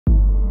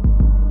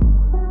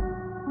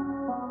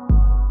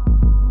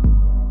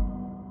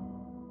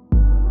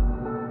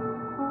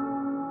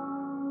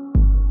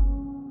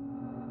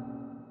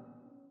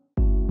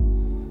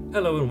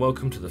Hello and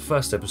welcome to the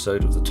first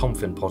episode of the Tom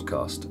Finn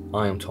podcast.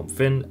 I am Tom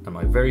Finn and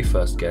my very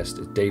first guest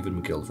is David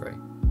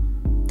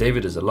McGillivray.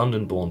 David is a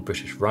London-born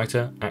British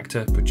writer,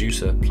 actor,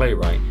 producer,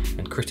 playwright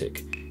and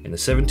critic. In the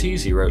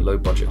 70s he wrote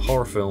low-budget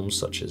horror films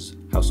such as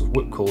House of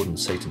Whipcord and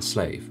Satan's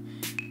Slave,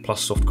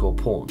 plus softcore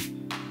porn.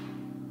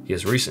 He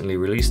has recently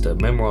released a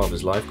memoir of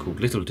his life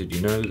called Little Did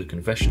You Know, The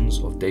Confessions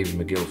of David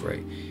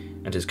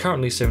McGillivray, and is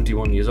currently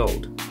 71 years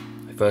old.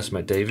 I first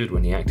met David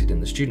when he acted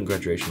in the student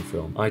graduation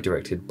film I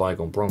directed,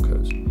 Bygone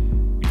Broncos.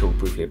 We talked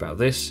briefly about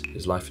this,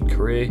 his life and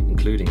career,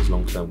 including his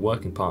long-term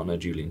working partner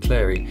Julian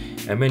Clary,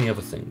 and many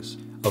other things.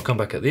 I'll come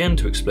back at the end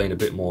to explain a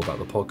bit more about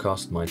the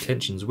podcast and my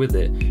intentions with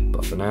it,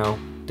 but for now,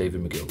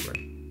 David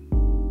McGillivray.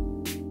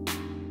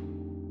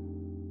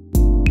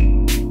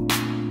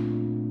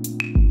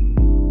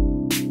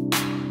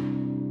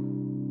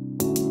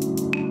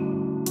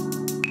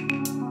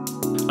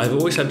 I've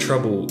always had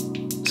trouble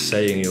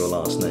saying your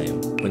last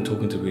name. When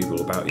talking to people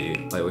about you,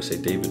 I always say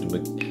David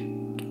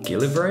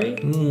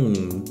McGillivray?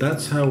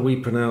 That's how we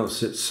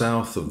pronounce it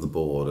south of the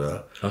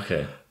border.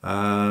 Okay.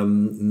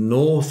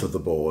 North of the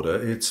border,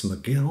 it's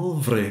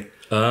McGillivray.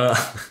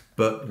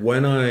 But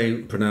when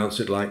I pronounce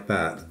it like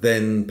that,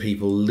 then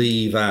people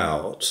leave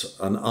out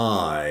an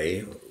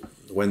I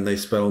when they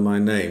spell my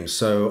name.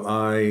 So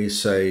I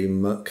say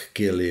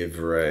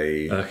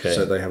McGillivray. Okay.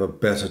 So they have a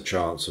better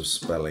chance of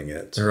spelling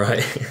it.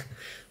 Right.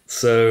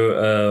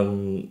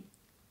 So,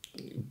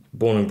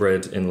 born and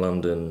bred in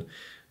London,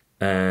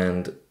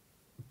 and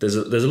there's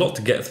a lot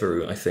to get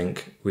through, I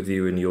think, with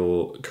you in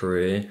your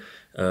career.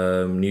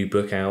 New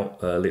book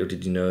out, Little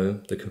Did You Know,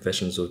 The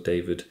Confessions of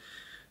David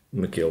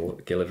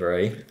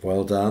McGillivray.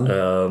 Well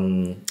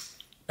done.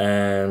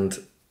 And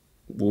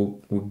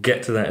we'll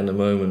get to that in a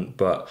moment.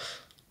 But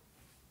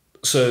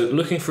so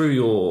looking through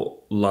your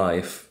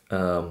life,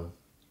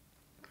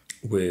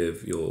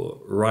 with your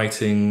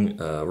writing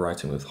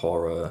with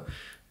horror,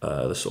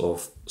 the sort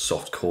of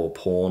softcore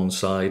porn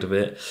side of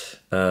it,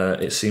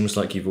 it seems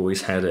like you've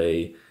always had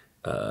a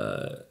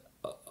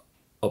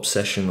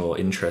obsession or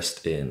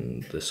interest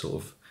in the sort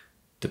of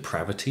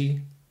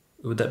depravity.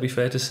 Would that be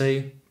fair to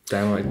say?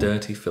 Downright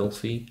dirty,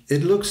 filthy?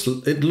 It looks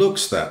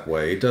that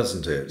way,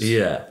 doesn't it?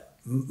 Yeah.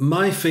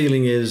 My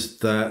feeling is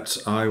that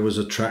I was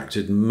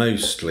attracted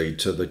mostly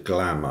to the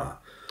glamour.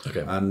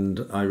 Okay.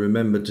 And I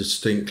remember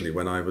distinctly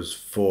when I was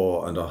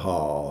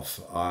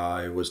 4.5,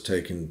 I was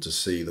taken to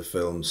see the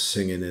film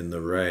Singing in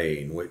the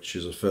Rain, which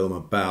is a film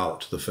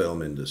about the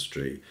film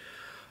industry.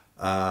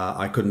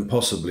 I couldn't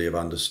possibly have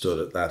understood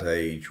at that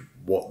age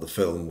what the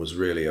film was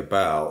really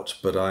about,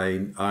 but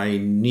I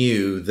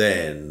knew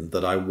then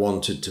that I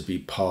wanted to be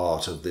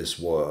part of this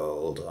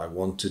world. I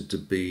wanted to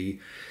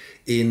be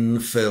in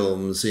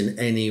films in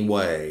any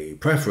way,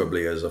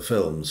 preferably as a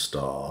film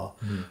star,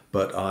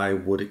 but I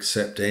would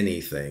accept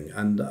anything.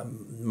 And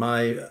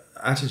my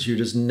attitude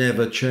has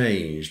never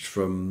changed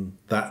from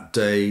that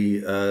day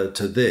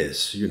to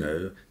this,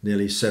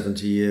 nearly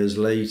 70 years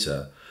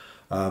later.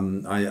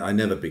 I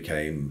never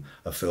became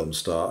a film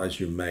star, as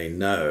you may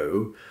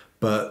know,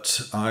 but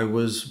I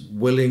was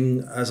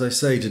willing, as I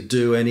say, to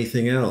do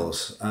anything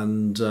else.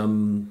 And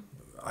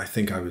I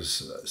think I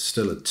was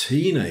still a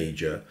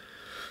teenager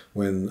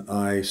when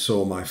I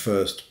saw my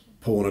first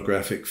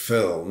pornographic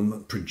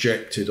film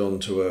projected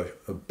onto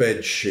a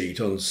bed sheet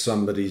on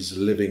somebody's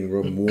living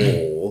room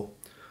wall.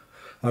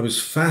 I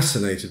was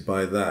fascinated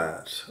by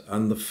that,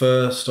 and the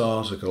first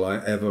article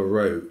I ever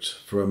wrote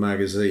for a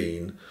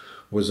magazine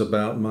was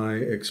about my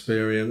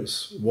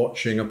experience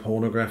watching a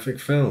pornographic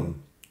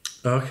film.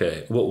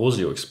 Okay. What was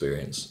your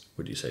experience,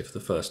 would you say, for the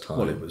first time?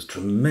 Well, it was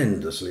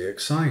tremendously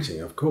exciting,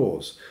 of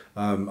course.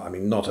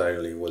 Not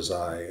only was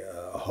I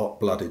a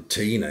hot-blooded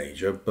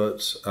teenager,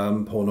 but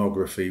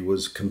pornography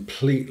was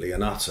completely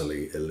and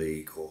utterly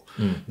illegal.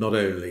 Not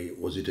only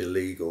was it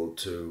illegal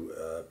to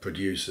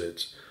produce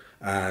it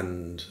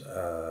and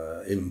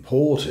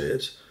import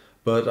it,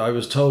 but I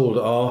was told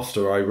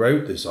after I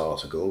wrote this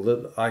article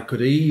that I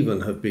could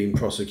even have been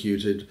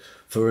prosecuted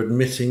for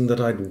admitting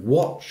that I'd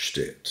watched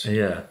it.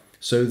 Yeah.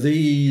 So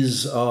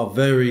these are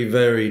very,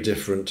 very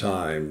different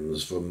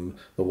times from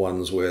the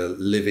ones we're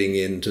living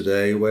in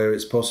today, where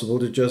it's possible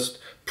to just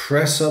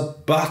press a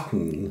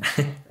button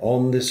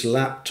on this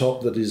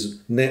laptop that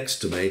is next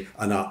to me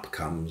and up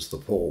comes the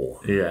porn.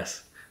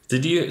 Yes.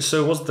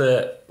 Was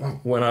there,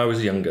 when I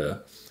was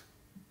younger,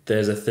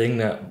 there's a thing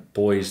that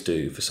boys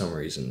do for some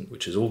reason,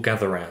 which is all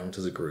gather around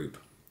as a group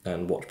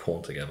and watch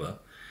porn together.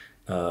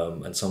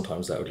 And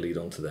sometimes that would lead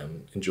on to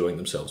them enjoying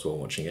themselves while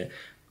watching it.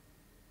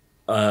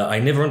 I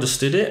never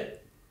understood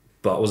it,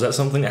 but was that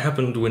something that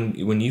happened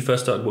when you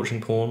first started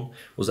watching porn?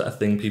 Was that a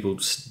thing people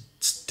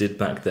did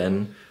back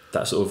then,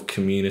 that sort of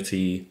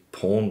community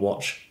porn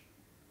watch?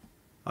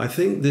 I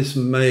think this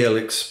male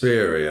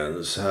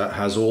experience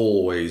has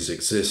always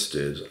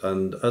existed,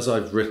 and as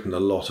I've written a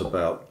lot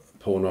about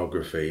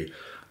pornography,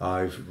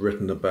 I've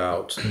written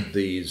about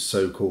these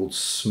so-called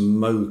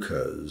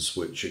smokers,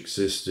 which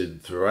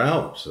existed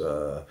throughout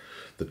the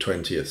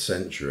 20th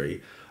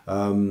century.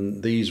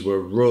 These were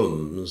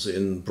rooms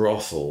in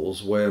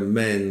brothels where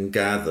men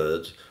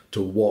gathered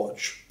to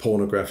watch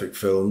pornographic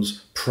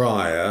films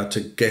prior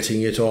to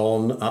getting it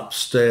on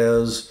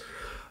upstairs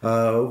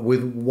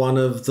with one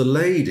of the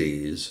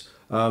ladies.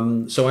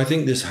 So I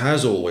think this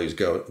has always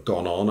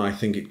gone on. I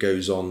think it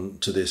goes on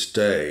to this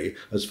day.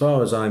 As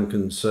far as I'm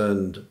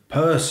concerned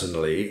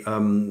personally,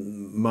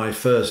 my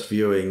first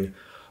viewing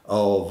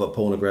of a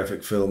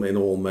pornographic film in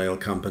all-male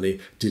company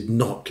did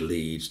not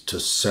lead to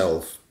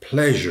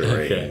self-pleasuring.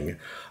 Okay.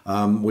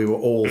 We were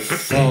all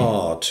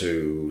far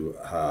too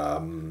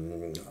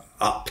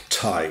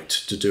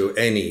uptight to do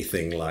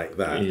anything like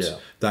that. Yeah.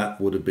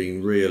 That would have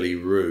been really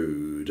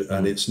rude.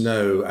 And it's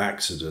no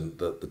accident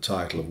that the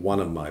title of one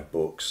of my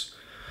books,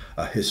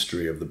 A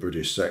History of the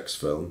British Sex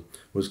Film,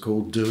 was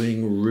called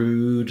Doing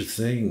Rude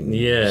Things.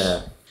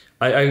 Yeah.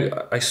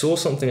 I saw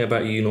something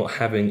about you not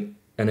having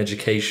an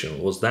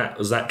education. Was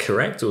that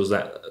correct, or was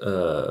that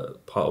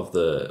part of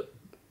the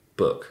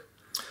book?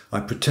 I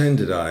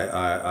pretended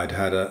I'd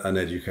had an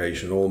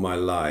education all my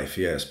life,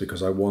 yes,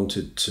 because I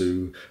wanted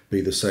to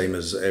be the same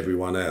as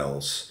everyone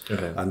else.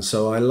 Okay. And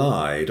so I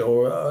lied,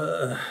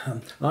 or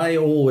I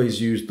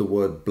always used the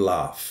word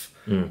bluff.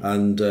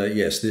 And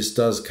yes, this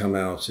does come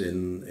out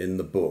in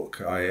the book.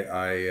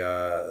 I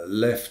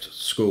left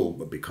school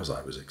because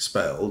I was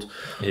expelled,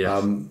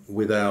 yes,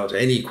 without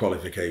any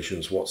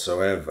qualifications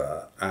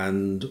whatsoever.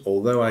 And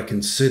although I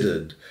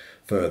considered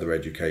further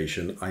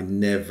education, I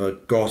never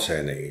got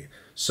any.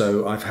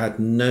 So I've had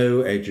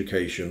no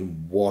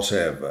education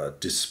whatever,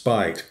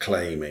 despite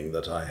claiming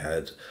that I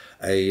had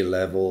A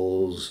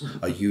levels,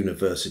 a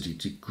university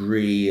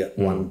degree at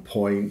one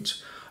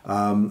point,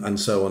 and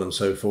so on and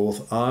so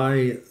forth.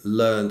 I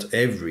learnt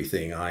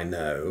everything I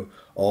know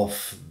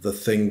off the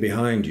thing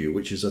behind you,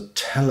 which is a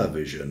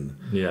television.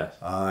 Yeah.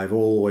 I've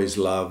always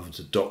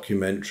loved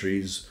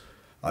documentaries.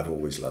 I've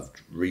always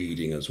loved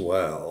reading as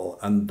well,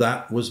 and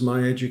that was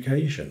my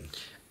education.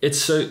 It's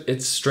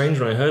strange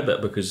when I heard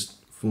that, because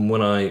from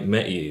when I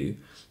met you,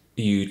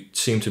 you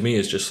seem to me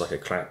as just like a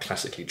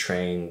classically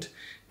trained,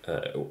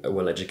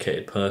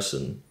 well-educated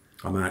person.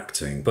 I'm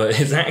acting. But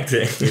it's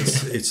acting.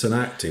 It's an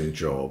acting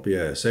job,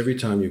 yes. Every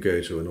time you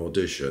go to an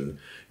audition,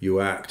 you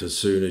act as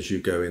soon as you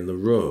go in the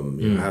room.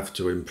 You have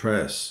to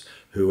impress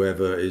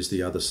whoever is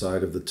the other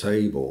side of the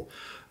table.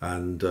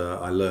 And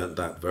I learnt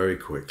that very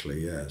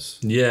quickly, yes.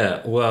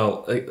 Yeah,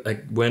 well,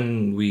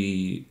 when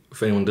we,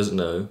 if anyone doesn't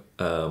know,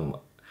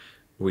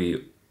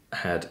 we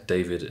had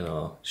David in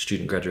our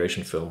student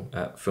graduation film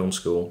at film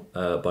school,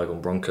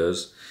 Bygone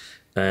Broncos.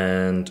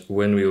 And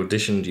when we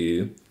auditioned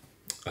you,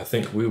 I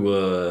think we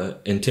were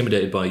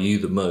intimidated by you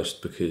the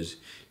most, because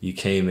you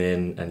came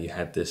in and you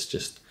had this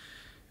just,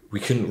 we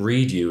couldn't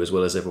read you as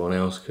well as everyone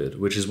else could,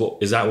 which is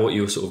that what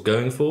you were sort of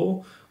going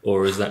for?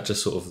 Or is that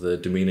just sort of the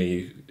demeanour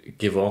you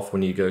give off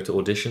when you go to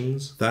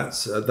auditions?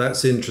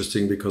 That's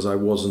interesting, because I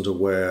wasn't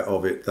aware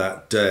of it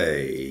that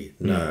day.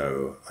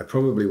 No, I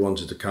probably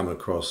wanted to come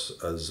across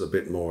as a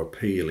bit more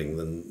appealing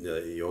than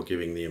you're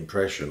giving the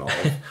impression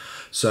of.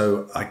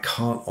 So I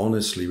can't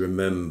honestly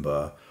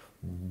remember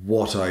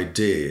what I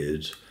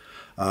did.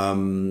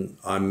 I'm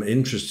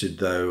interested,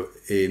 though,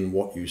 in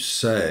what you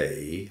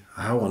say.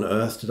 How on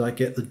earth did I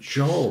get the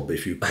job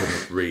if you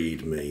couldn't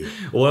read me?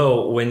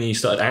 Well, when you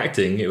started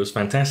acting, it was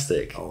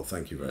fantastic. Oh,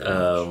 thank you very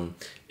much.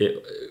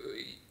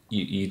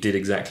 You did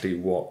exactly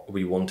what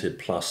we wanted,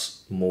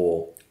 plus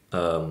more.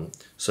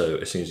 So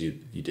as soon as you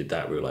did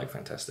that, we were like,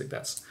 fantastic,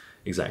 that's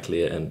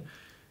exactly it. And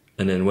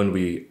then when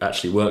we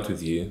actually worked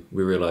with you,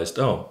 we realised,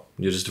 oh,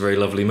 you're just a very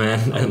lovely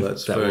man, and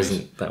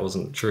that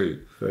wasn't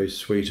true. Very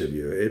sweet of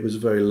you. It was a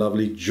very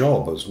lovely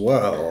job as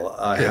well,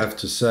 I have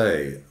to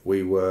say.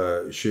 We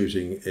were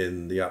shooting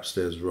in the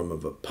upstairs room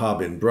of a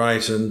pub in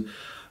Brighton,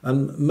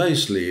 and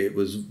mostly it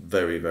was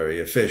very, very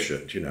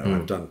efficient. You know,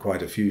 I've done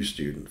quite a few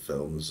student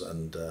films,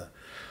 and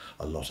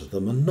a lot of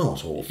them are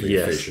not awfully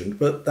efficient,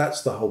 but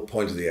that's the whole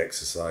point of the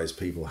exercise.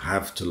 People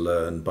have to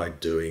learn by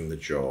doing the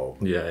job.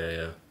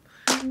 Yeah.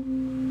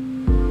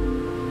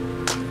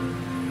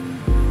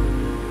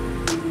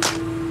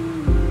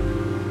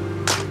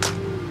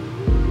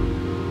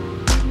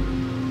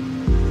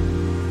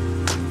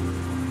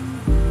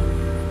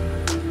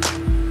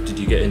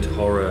 Get into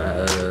horror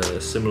at a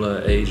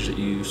similar age that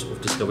you sort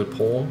of discovered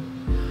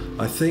porn?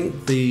 I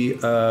think the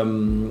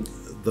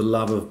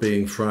love of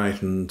being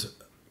frightened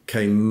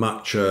came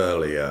much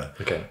earlier.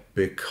 Okay.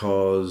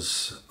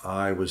 Because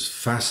I was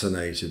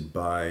fascinated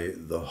by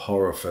the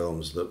horror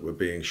films that were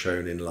being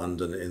shown in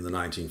London in the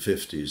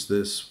 1950s.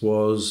 This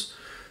was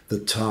the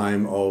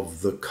time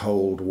of the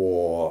Cold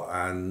War,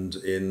 and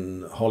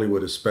in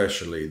Hollywood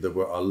especially, there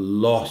were a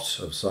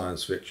lot of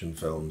science fiction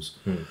films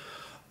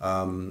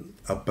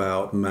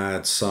about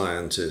mad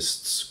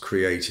scientists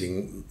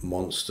creating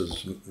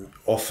monsters,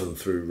 often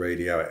through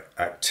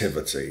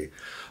radioactivity.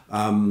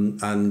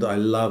 And I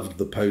loved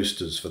the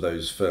posters for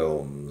those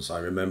films. I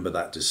remember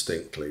that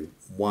distinctly.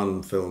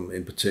 One film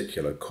in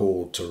particular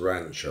called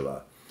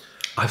Tarantula.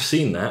 I've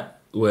seen that,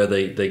 where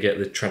they get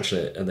the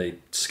tarantula and they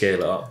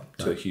scale it up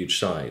to a huge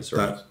size,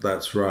 right?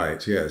 That's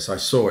right, yes. I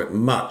saw it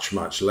much,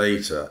 much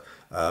later.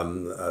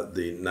 at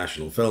the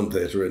National Film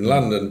Theatre in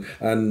London,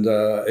 and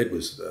it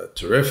was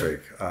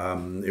terrific.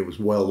 It was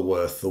well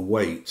worth the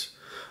wait.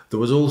 There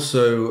was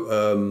also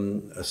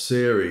a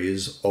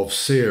series of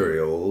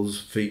serials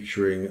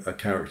featuring a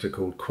character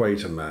called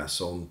Quatermass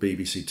on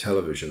BBC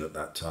television at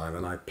that time,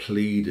 and I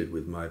pleaded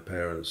with my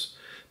parents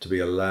to be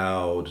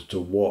allowed to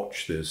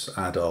watch this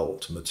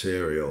adult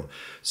material.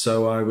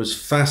 So I was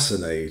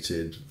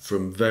fascinated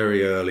from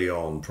very early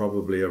on,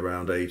 probably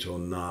around 8 or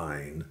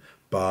 9,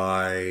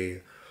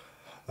 by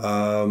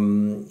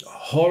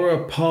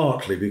horror,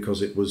 partly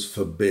because it was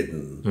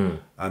forbidden.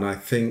 And I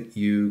think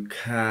you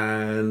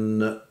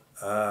can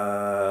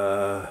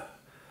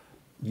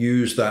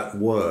use that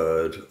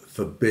word,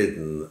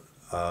 forbidden,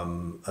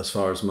 as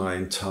far as my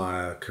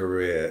entire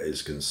career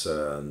is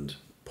concerned.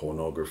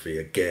 Pornography,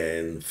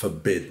 again,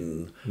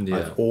 forbidden. Yeah.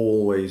 I've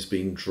always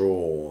been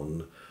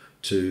drawn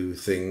to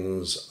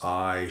things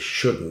I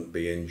shouldn't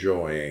be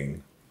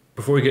enjoying.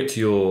 Before we get to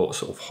your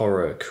sort of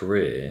horror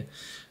career,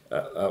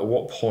 at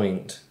what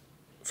point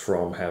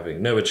from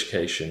having no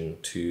education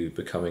to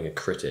becoming a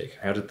critic,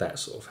 how did that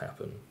sort of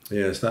happen?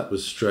 Yes, that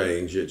was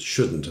strange. It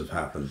shouldn't have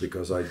happened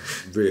because I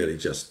really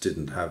just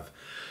didn't have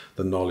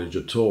the knowledge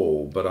at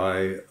all. But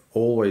I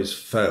always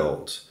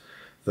felt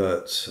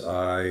that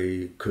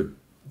I could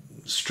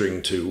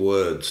string 2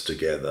 words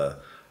together,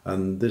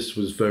 and this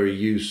was very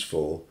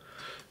useful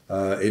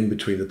in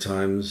between the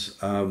times,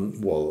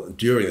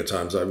 during the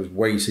times I was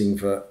waiting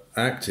for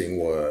acting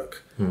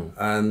work.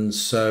 And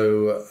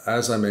so,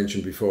 as I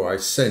mentioned before, I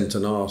sent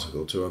an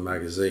article to a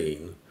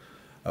magazine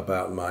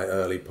about my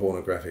early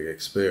pornographic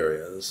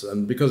experience,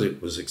 and because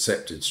it was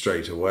accepted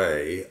straight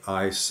away,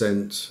 I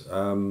sent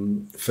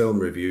film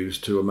reviews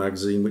to a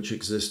magazine which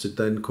existed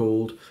then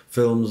called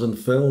Films and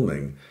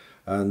Filming.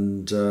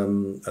 And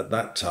at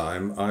that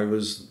time, I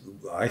was,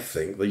 I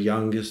think, the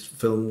youngest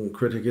film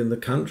critic in the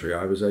country.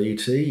 I was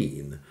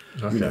 18,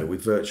 okay.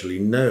 With virtually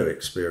no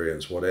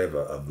experience whatever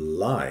of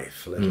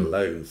life, let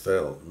alone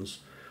films.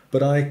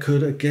 But I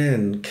could,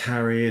 again,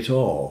 carry it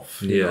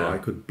off. I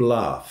could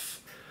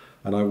bluff.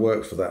 And I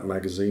worked for that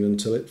magazine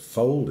until it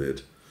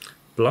folded.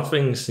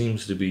 Bluffing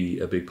seems to be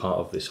a big part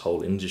of this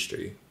whole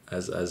industry.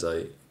 As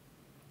I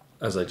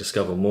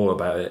discover more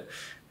about it,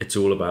 it's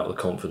all about the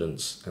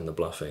confidence and the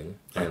bluffing.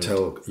 I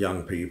tell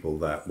young people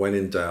that when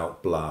in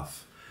doubt,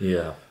 bluff.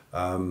 Yeah.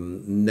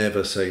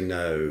 Never say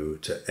no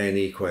to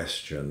any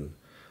question,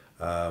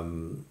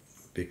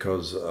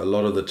 because a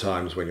lot of the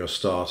times when you're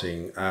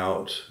starting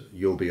out,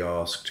 you'll be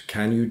asked,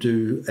 can you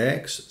do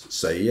X?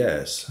 Say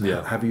yes.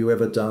 Yeah. Have you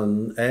ever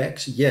done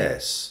X?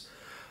 Yes.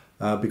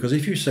 Because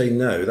if you say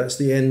no, that's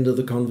the end of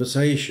the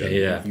conversation.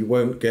 Yeah. You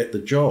won't get the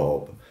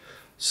job.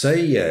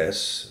 Say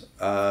yes,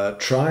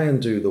 try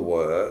and do the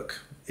work.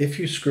 If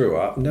you screw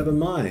up, never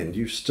mind.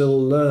 You've still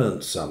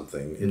learned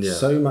something. It's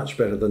so much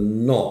better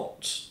than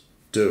not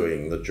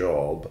doing the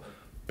job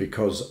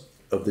because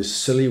of this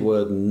silly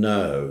word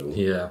no.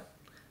 Yeah.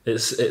 It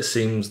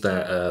seems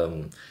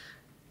that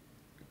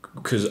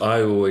because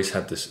I always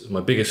had this,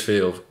 my biggest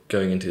fear of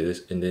going into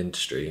this in the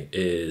industry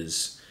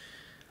is,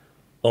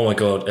 oh my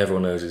God,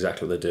 everyone knows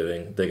exactly what they're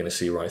doing. They're going to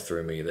see right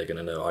through me. They're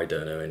going to know I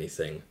don't know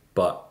anything.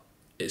 But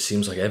it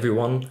seems like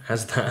everyone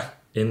has that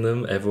in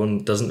them.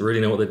 Everyone doesn't really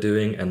know what they're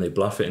doing, and they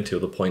bluff it until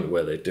the point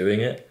where they're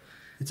doing it.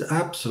 It's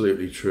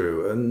absolutely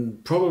true,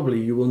 and probably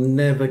you will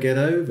never get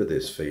over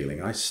this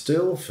feeling. I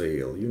still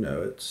feel,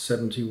 at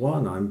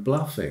 71, I'm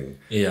bluffing.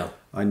 Yeah.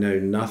 I know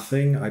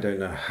nothing. I don't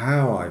know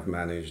how I've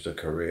managed a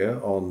career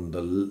on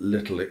the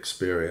little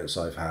experience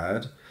I've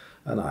had,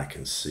 and I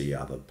can see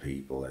other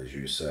people, as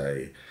you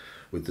say,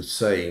 with the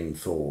same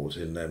thought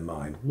in their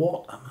mind.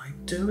 What am I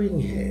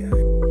doing here?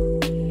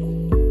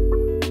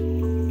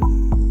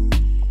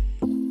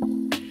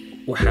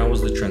 Well, how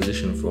was the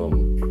transition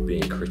from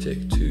being a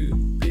critic to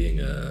being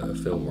a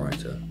film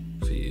writer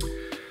for you?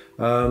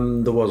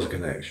 There was a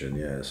connection,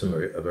 yes,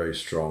 a very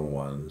strong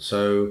one.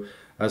 So,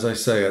 as I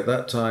say, at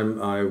that time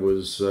I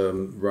was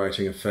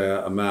writing a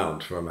fair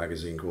amount for a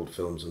magazine called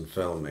Films and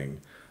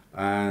Filming,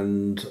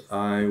 and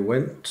I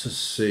went to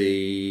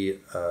see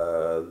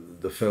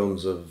the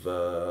films of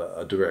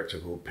a director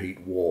called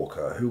Pete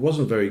Walker, who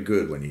wasn't very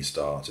good when he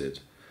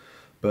started,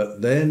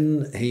 but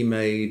then he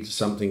made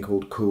something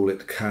called Call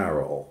It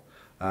Carol.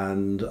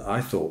 And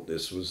I thought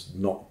this was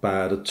not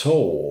bad at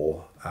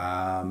all.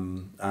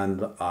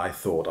 And I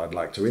thought I'd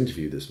like to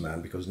interview this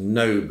man because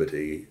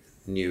nobody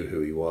knew who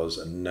he was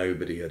and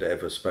nobody had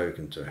ever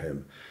spoken to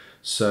him.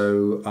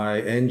 So I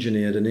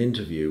engineered an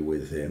interview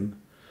with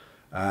him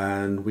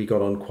and we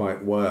got on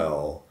quite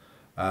well.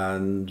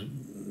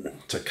 And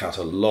to cut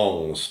a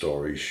long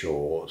story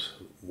short,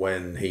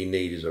 when he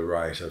needed a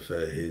writer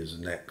for his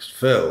next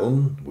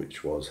film,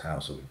 which was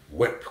House of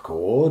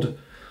Whipcord,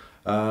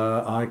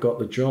 I got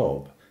the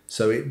job.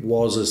 So it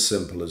was as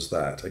simple as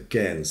that.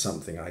 Again,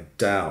 something I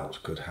doubt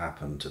could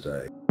happen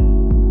today.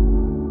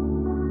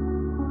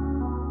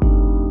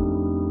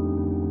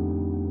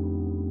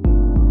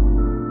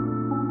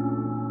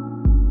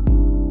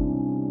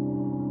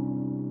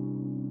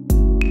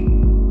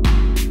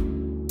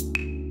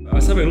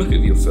 Let's have having a look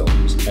at your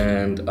films,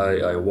 and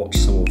I watched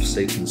some of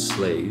Satan's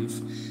Slave,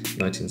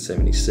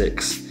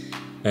 1976,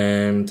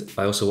 and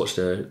I also watched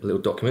a little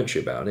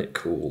documentary about it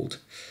called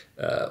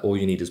All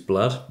You Need Is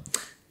Blood.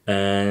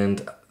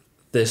 And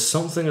there's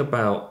something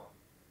about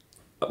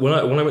when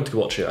I went to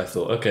watch it, I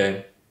thought,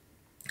 okay,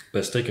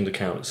 let's take into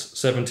account it's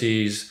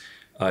 70s.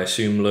 I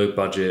assume low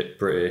budget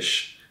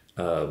British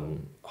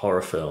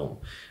horror film.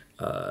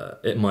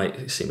 It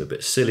might seem a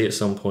bit silly at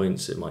some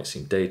points. It might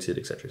seem dated,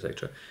 etc.,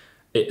 etc.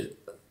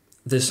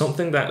 There's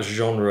something that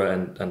genre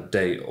and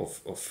date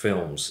of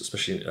films,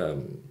 especially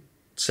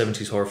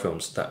 70s horror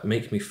films, that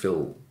make me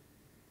feel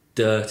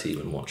dirty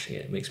when watching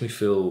it. It makes me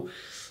feel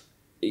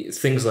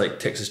things like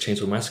Texas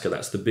Chainsaw Massacre.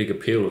 That's the big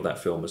appeal of that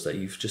film, is that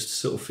you just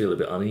sort of feel a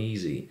bit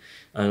uneasy.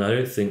 And I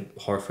don't think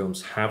horror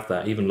films have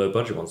that, even low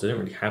budget ones. They don't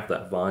really have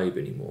that vibe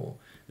anymore.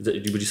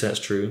 Would you say that's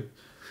true?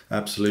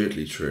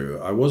 Absolutely true.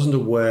 I wasn't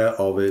aware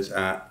of it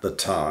at the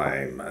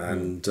time,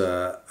 and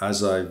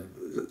as I've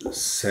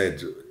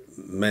said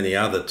many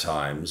other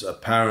times,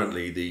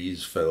 apparently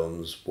these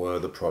films were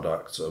the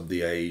products of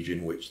the age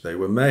in which they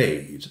were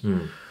made.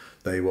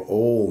 They were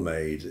all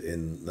made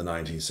in the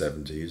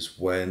 1970s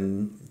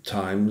when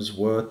times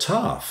were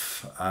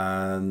tough,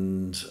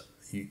 and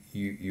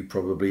you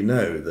probably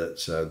know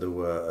that there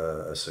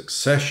were a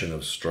succession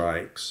of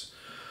strikes,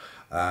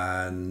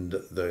 and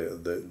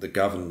the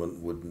government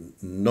would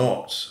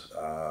not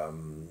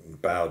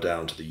bow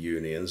down to the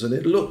unions, and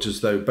it looked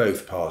as though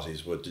both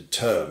parties were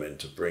determined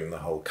to bring the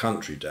whole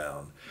country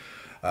down.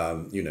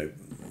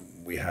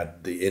 We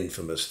had the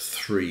infamous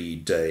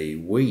 3-day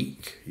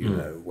week,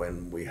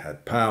 when we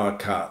had power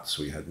cuts,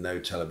 we had no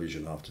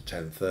television after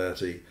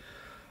 10:30.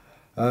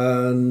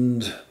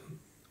 And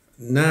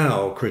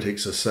now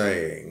critics are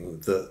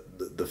saying that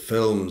the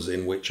films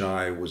in which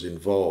I was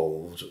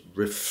involved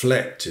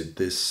reflected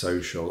this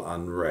social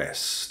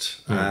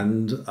unrest.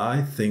 And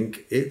I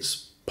think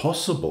it's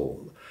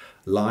possible.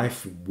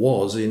 Life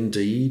was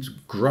indeed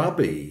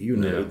grubby.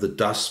 The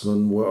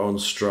dustmen were on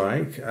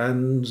strike,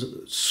 and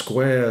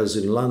squares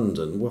in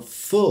London were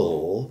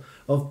full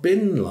of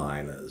bin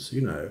liners,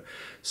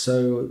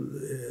 So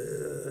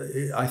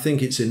I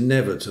think it's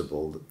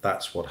inevitable that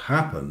that's what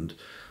happened.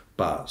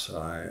 But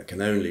I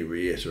can only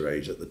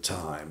reiterate, at the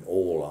time,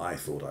 all I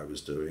thought I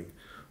was doing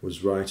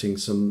was writing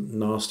some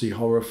nasty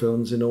horror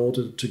films in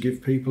order to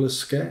give people a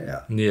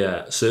scare.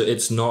 Yeah, so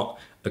it's not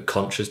a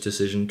conscious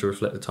decision to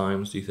reflect the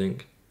times, do you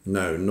think?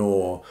 No,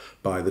 nor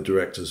by the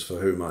directors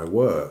for whom I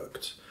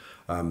worked.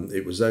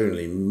 It was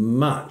only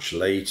much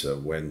later,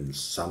 when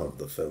some of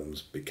the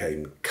films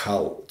became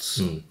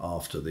cults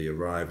after the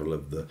arrival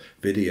of the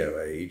video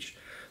age,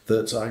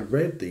 that I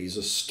read these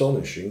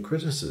astonishing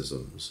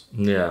criticisms.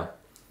 Yeah.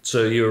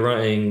 So you were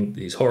writing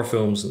these horror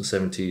films in the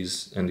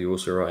 70s, and you were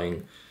also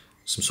writing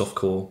some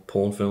softcore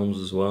porn films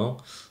as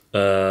well.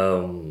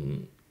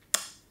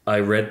 I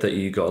read that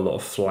you got a lot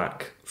of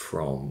flack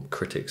from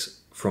critics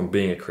from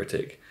being a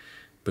critic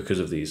because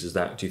of these.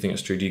 Do you think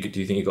it's true? Do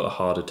you think you got a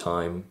harder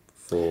time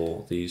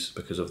for these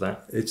because of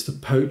that? It's the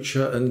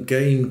poacher and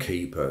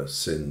gamekeeper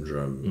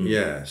syndrome,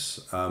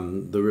 yes.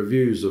 The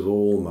reviews of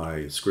all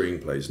my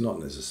screenplays, not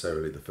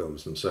necessarily the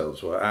films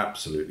themselves, were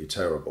absolutely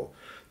terrible.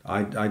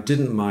 I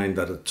didn't mind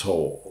that at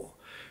all.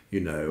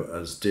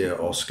 As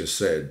dear Oscar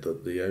said,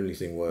 that the only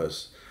thing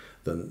worse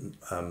than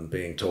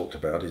being talked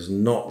about is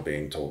not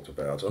being talked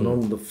about. And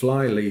on the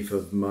flyleaf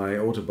of my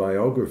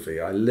autobiography,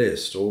 I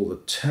list all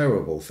the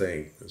terrible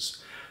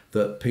things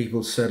that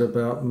people said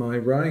about my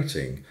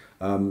writing.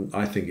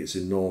 I think it's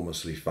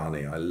enormously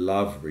funny. I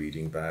love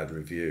reading bad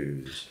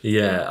reviews.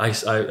 Yeah,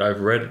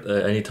 I've read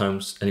anytime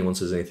anyone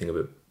says anything a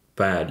bit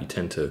bad, you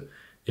tend to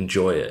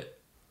enjoy it.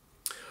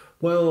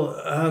 Well,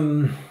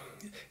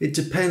 it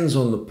depends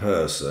on the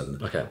person.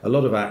 Okay. A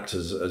lot of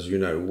actors, as you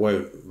know,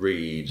 won't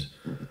read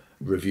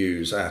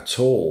reviews at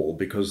all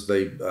because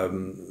they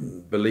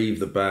believe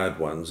the bad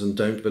ones and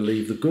don't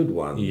believe the good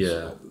ones.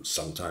 Yeah.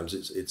 Sometimes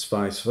it's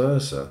vice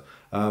versa.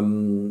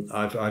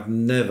 I've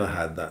never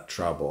had that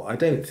trouble. I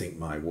don't think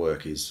my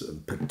work is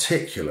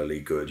particularly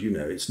good.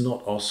 It's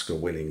not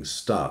Oscar-winning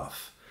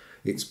stuff.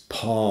 It's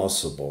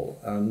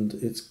passable, and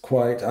it's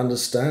quite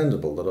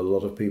understandable that a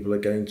lot of people are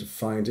going to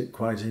find it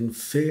quite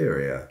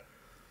inferior.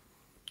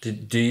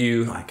 Do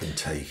you... I can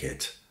take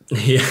it.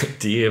 Yeah.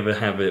 Do you ever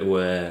have it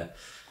where,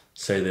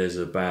 say there's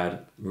a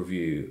bad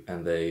review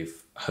and they've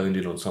honed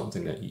in on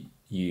something that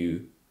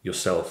you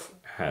yourself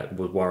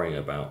was worrying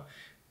about,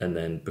 and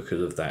then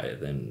because of that it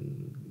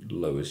then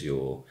lowers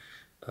your...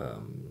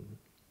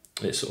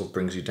 it sort of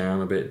brings you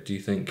down a bit, do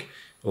you think?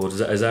 Or has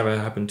that ever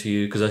happened to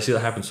you? Because I see that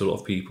happens to a lot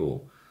of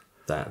people,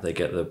 that they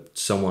get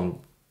someone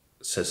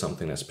says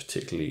something that's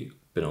particularly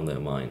been on their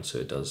mind, so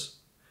it does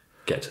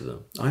get to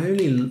them. I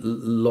only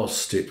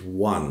lost it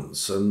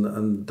once,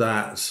 and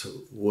that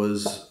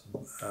was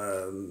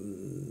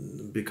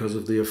because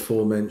of the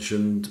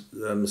aforementioned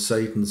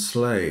Satan's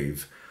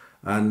Slave.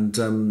 And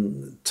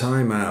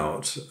Time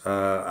Out,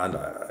 and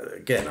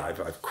again,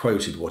 I've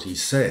quoted what he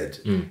said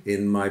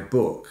in my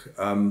book,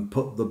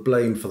 put the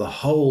blame for the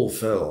whole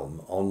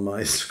film on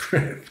my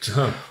script,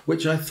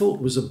 which I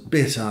thought was a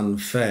bit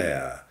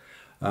unfair.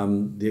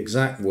 The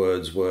exact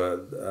words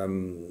were,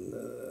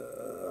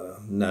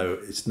 no,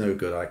 it's no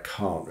good, I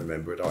can't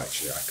remember it. Oh,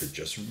 actually, I could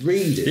just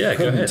read it,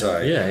 couldn't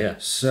I? Yeah.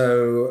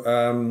 So,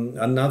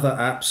 another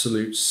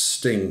absolute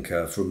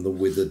stinker from the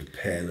withered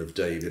pen of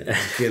David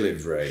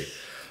McGillivray.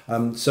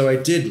 So I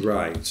did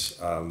write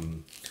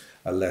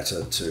a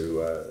letter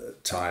to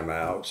Time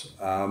Out,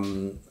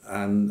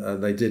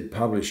 and they did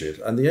publish it.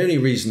 And the only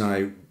reason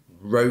I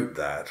wrote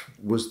that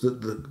was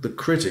that the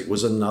critic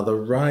was another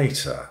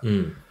writer,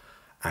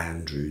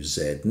 Andrew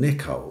Z.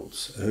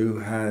 Nichols, who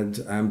had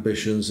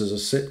ambitions as a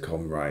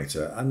sitcom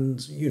writer. And,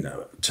 you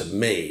know, to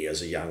me,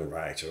 as a young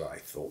writer, I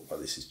thought, well,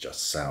 this is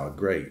just sour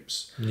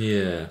grapes.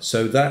 Yeah.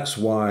 So that's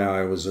why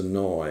I was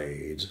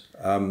annoyed.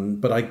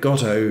 But I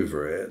got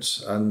over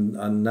it,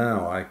 and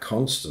now I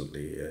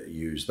constantly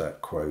use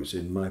that quote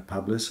in my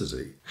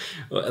publicity.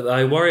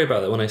 I worry about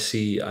that when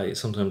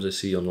sometimes I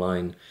see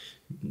online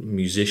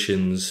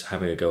musicians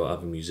having a go at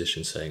other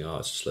musicians saying, "Oh,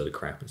 it's just a load of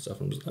crap" and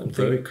stuff. I'm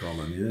very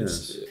common,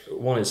 yes.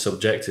 One, it's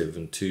subjective,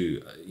 and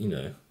two, you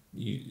know,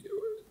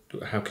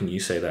 how can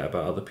you say that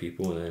about other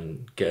people and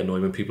then get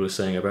annoyed when people are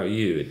saying about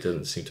you? It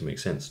doesn't seem to make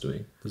sense to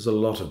me. There's a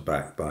lot of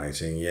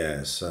backbiting,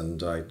 yes,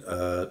 and I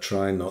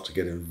try not to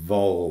get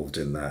involved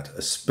in that,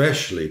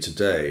 especially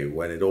today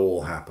when it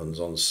all happens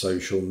on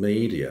social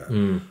media.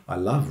 I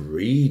love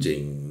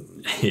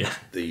reading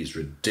these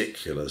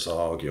ridiculous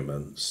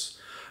arguments,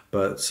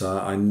 but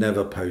I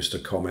never post a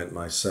comment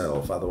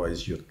myself,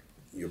 otherwise you're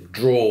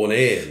drawn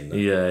in,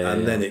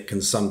 and then it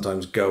can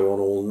sometimes go on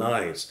all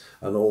night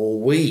and all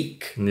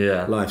week.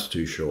 Life's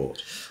too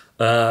short.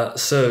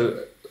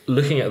 So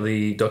looking at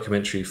the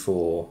documentary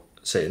for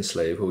Satan's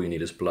Slave, All You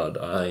Need Is Blood,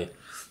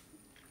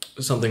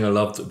 something I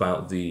loved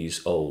about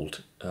these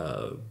old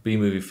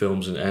B-movie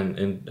films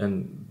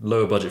and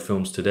lower budget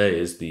films today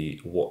is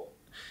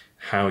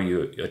how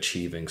you're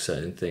achieving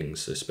certain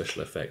things, so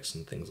special effects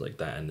and things like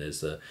that. And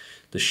there's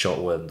the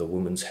shot where the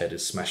woman's head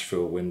is smashed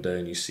through a window,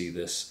 and you see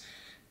this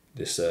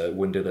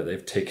window that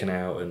they've taken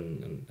out,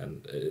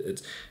 and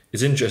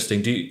it's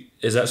interesting.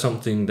 Is that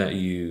something that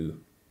you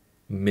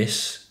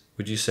miss,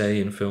 would you say,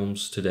 in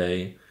films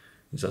today?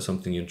 Is that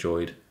something you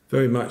enjoyed?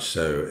 Very much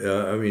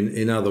so. I mean,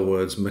 in other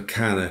words,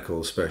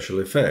 mechanical special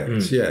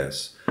effects,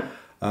 yes.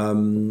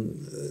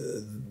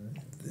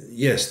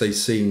 Yes, they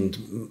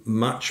seemed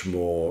much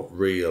more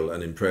real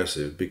and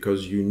impressive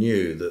because you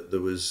knew that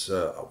there was,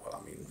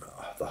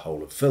 the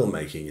whole of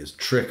filmmaking is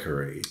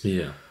trickery.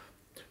 Yeah.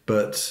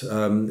 But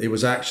it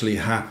was actually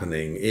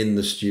happening in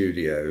the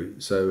studio.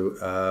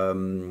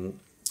 So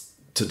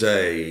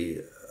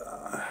today,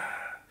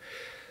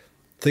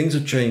 things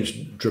have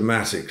changed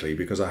dramatically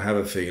because I have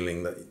a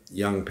feeling that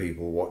young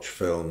people watch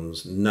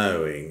films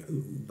knowing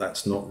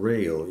that's not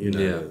real. You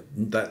know,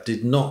 that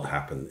did not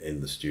happen in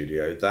the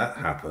studio. That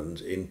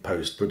happened in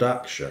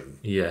post-production.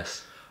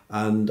 Yes.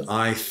 And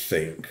I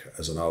think,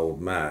 as an old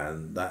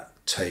man, that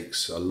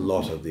takes a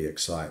lot of the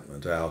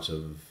excitement out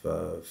of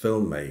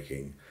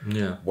filmmaking.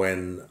 Yeah.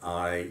 When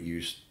I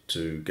used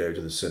to go to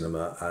the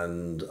cinema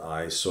and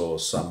I saw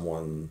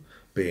someone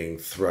being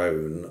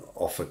thrown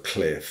off a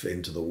cliff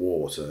into the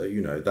water,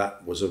 you know,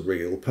 that was a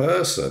real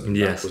person.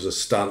 Yes. That was a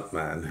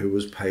stuntman who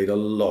was paid a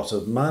lot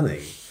of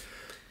money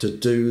to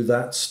do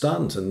that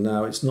stunt, and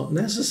now it's not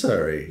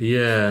necessary.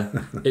 Yeah.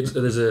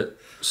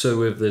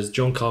 There's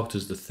John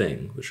Carpenter's The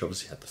Thing, which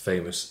obviously had the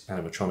famous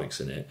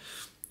animatronics in it,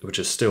 which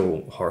is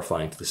still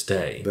horrifying to this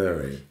day.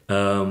 Very.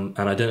 And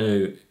I don't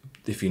know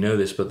if you know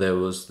this, but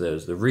there's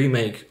the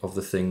remake of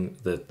The Thing,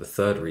 the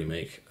third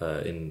remake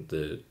in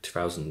the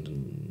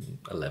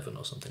 2011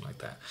 or something like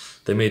that.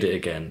 They made it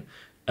again,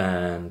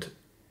 and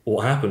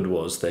what happened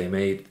was they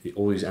made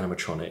all these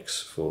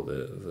animatronics for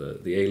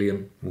the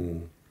alien.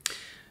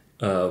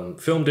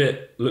 Filmed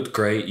it, looked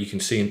great. You can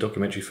see in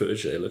documentary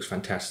footage that it looks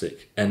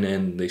fantastic, and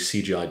then they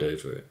CGI'd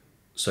over it,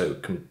 so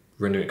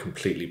rendering it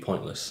completely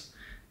pointless.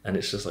 And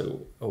it's just like,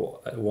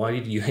 why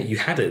did you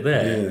had it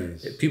there?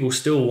 Yes. People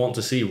still want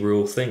to see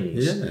real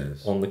things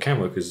on the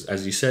camera because,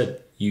 as you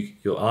said,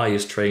 your eye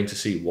is trained to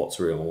see what's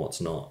real and what's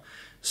not.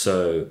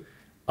 So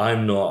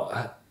I'm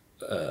not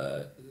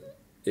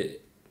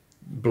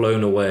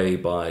blown away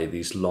by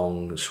these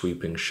long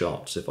sweeping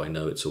shots if I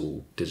know it's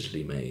all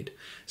digitally made.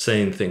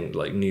 Same thing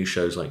like new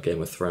shows like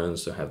Game of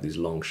Thrones that have these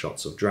long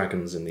shots of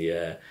dragons in the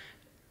air.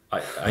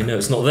 I know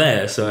it's not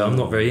there, so I'm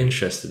not very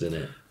interested in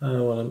it.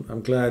 Oh, well,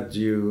 I'm glad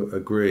you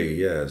agree,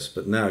 yes.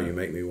 But now you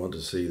make me want to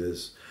see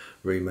this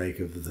remake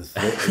of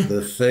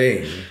the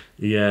Thing.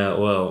 Yeah,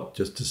 well...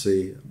 Just to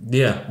see...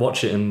 Yeah,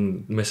 watch it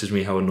and message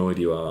me how annoyed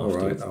you are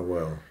afterwards. All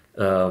right,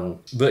 I will.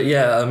 But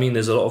yeah, I mean,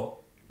 there's a lot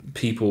of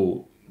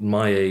people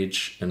my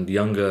age and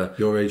younger...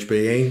 Your age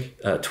being?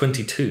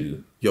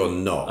 22. You're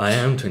not. I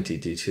am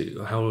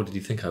 22. How old did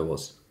you think I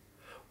was?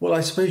 Well,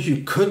 I suppose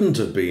you couldn't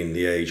have been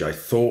the age I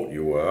thought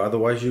you were,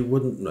 otherwise you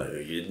wouldn't know.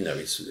 You'd know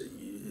it's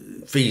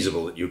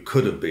feasible that you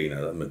could have been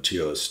a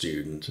mature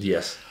student.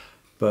 Yes.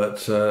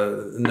 But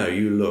no,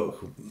 you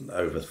look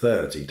over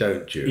 30,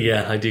 don't you?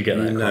 Yeah, I do get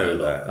that. You know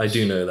that. I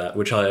do know that,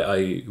 which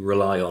I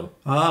rely on.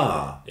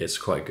 Ah. It's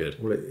quite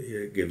good. Well,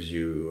 it gives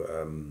you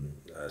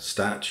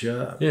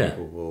stature. Yeah.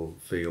 People will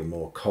feel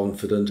more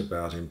confident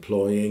about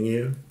employing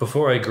you.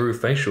 Before I grew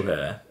facial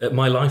hair,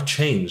 my life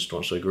changed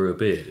once I grew a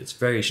beard. It's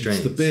very strange.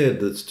 It's the beard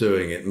that's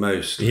doing it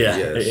mostly. Yeah,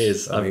 yes. it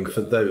is. I mean,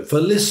 for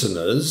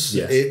listeners,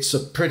 Yes. it's a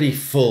pretty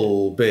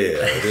full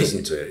beard,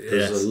 isn't it?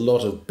 There's Yes. a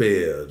lot of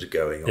beard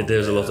going on.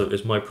 There's a lot of.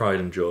 It's my pride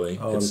and joy.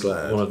 Oh, It's I'm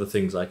glad. one of the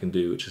things I can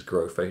do, which is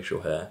grow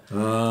facial hair.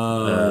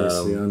 Ah,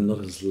 see, I'm not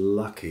as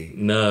lucky.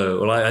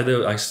 No, well,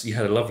 you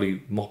had a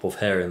lovely mop of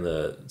hair in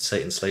the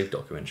Satan Slave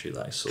documentary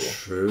that I saw.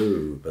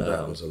 True, but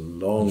that was a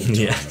long time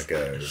yeah.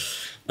 ago.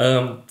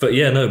 But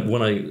yeah, no.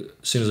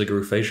 As soon as I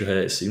grew facial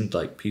hair, it seemed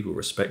like people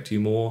respect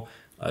you more.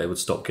 I would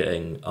stop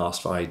getting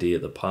asked for ID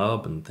at the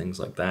pub and things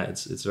like that.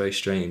 It's very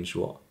strange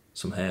what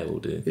some hair will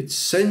do. It's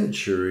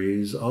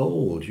centuries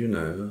old, you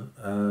know.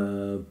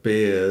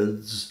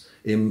 Beards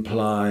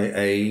imply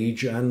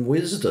age and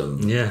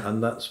wisdom. Yeah.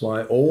 And that's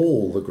why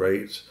all the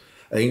great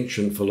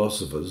ancient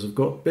philosophers have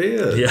got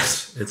beards.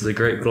 Yes, it's a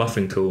great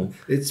bluffing tool.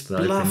 It's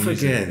that I've been bluff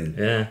using. again.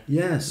 Yeah,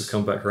 Yes. it's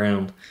come back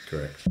round.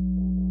 Correct.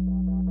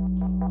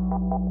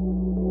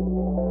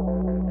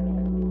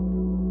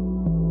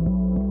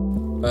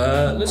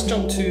 Let's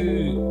jump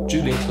to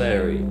Julian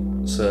Clary.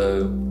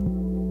 So,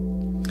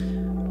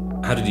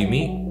 how did you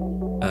meet?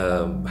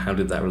 How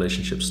did that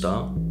relationship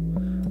start?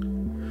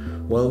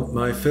 Well,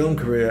 my film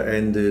career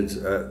ended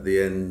at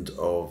the end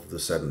of the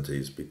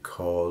 70s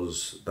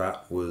because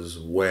that was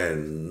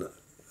when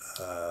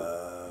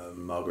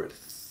Margaret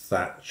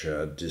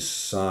Thatcher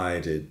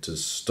decided to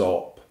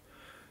stop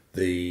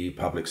the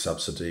public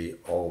subsidy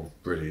of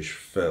British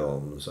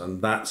films,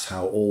 and that's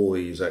how all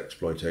these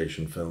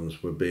exploitation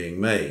films were being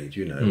made,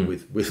 you know,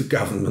 with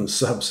government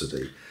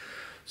subsidy.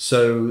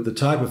 So the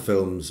type of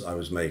films I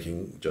was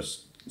making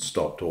just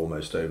stopped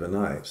almost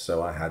overnight,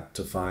 so I had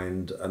to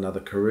find another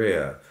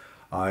career.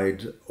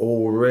 I'd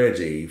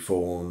already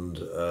formed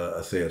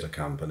a theatre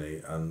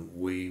company, and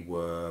we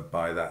were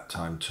by that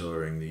time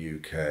touring the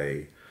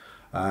UK.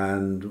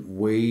 And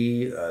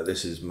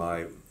this is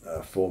my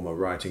former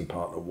writing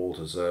partner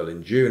Walter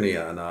Zerlin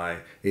Jr. and I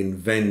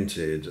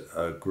invented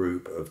a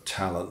group of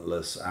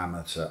talentless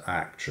amateur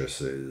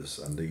actresses,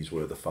 and these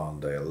were the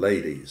Farndale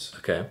Ladies.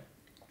 Okay.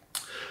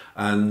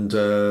 And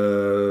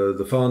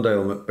the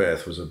Farndale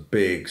Macbeth was a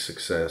big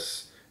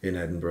success in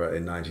Edinburgh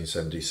in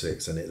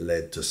 1976, and it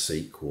led to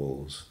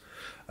sequels.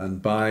 And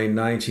by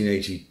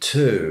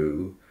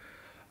 1982,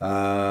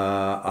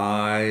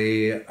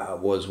 I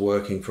was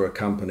working for a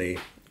company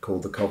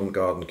called the Covent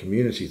Garden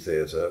Community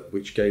Theatre,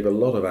 which gave a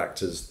lot of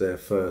actors their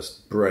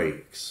first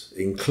breaks,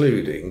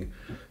 including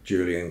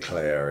Julian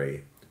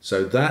Clary.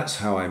 So that's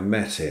how I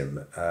met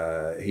him.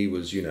 He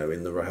was, you know,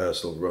 in the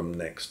rehearsal room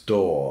next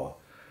door.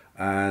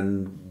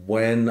 And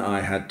when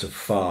I had to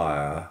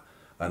fire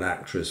an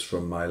actress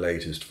from my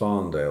latest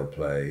Farndale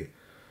play,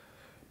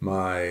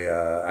 my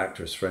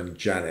actress friend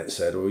Janet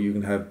said, well, you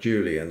can have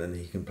Julian and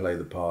he can play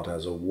the part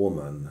as a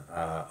woman.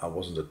 I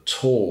wasn't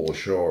at all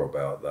sure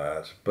about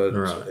that, but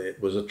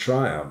It was a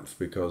triumph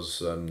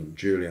because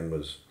Julian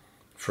was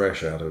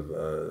fresh out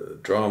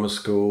of drama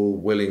school,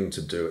 willing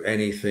to do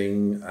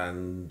anything,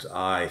 and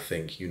I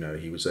think, you know,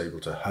 he was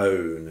able to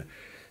hone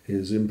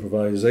his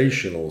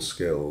improvisational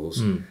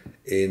skills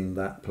in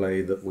that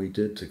play that we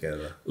did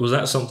together. Was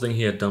that something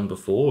he had done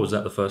before, or was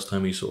that the first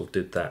time he sort of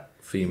did that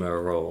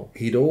female role?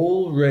 He'd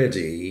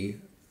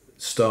already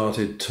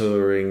started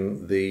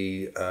touring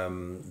the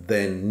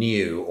then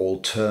new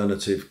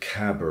alternative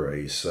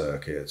cabaret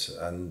circuit,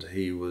 and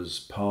he was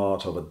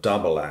part of a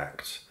double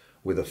act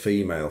with a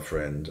female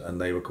friend,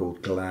 and they were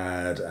called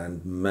Glad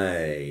and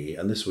May,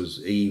 and this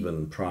was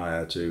even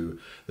prior to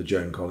the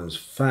Joan Collins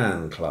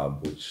fan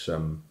club, which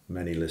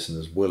many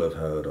listeners will have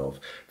heard of.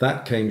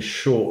 That came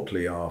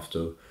shortly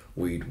after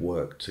we'd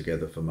worked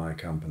together for my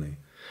company,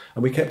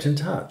 and we kept in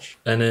touch.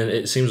 And then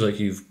it seems like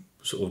you've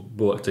sort of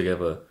worked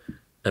together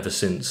ever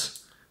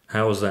since.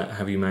 How was that?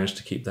 Have you managed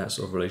to keep that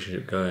sort of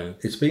relationship going?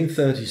 It's been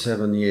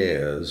 37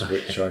 years,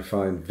 which I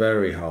find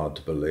very hard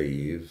to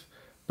believe.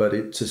 But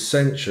it's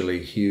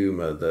essentially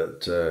humour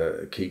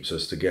that keeps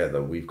us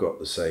together. We've got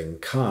the same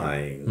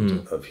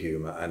kind of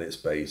humour, and it's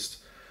based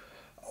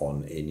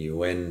on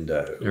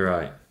innuendo.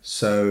 Right.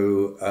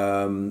 So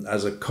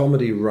as a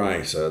comedy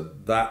writer,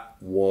 that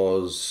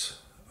was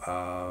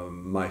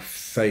my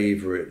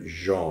favourite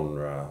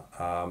genre.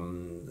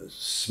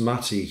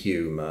 Smutty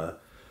humour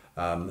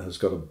has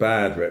got a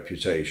bad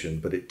reputation,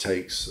 but it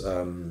takes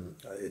a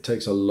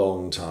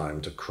long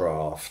time to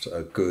craft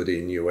a good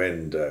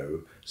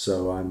innuendo.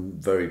 So I'm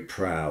very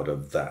proud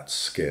of that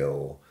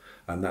skill,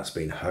 and that's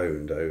been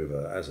honed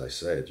over, as I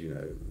said,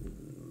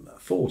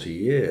 40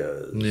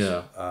 years.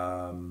 Yeah.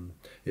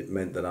 It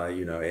meant that I,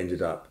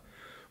 ended up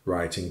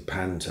writing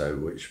panto,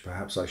 which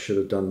perhaps I should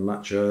have done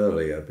much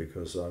earlier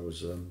because I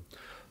was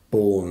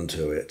born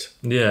to it.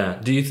 Yeah.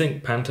 Do you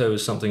think panto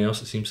is something else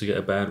that seems to get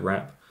a bad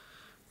rap?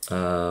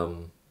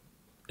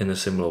 in a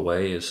similar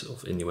way as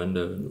sort of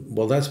innuendo?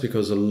 Well, that's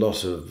because a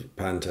lot of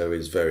panto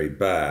is very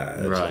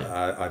bad. Right.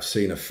 I've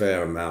seen a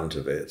fair amount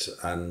of it,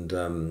 and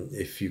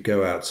if you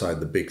go outside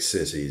the big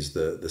cities,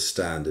 the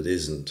standard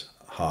isn't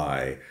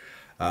high,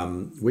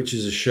 which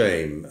is a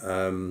shame.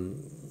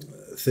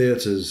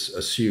 Theatres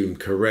assume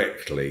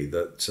correctly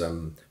that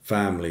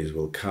families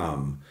will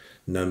come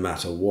no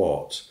matter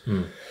what.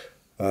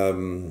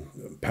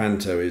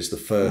 Panto is the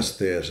first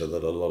theatre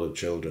that a lot of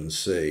children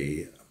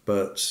see,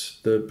 but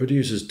the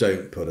producers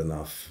don't put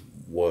enough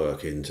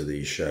work into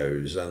these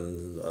shows,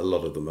 and a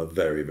lot of them are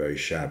very, very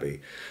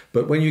shabby.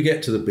 But when you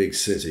get to the big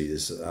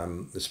cities,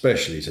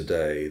 especially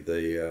today,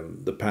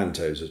 the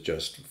pantos are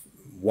just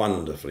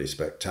wonderfully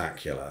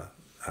spectacular.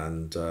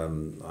 And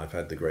I've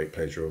had the great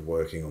pleasure of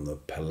working on the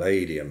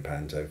Palladium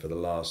panto for the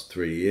last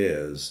 3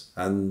 years,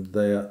 and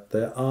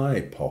they're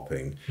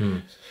eye-popping.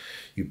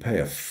 You pay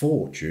a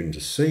fortune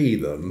to see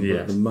them, Yes.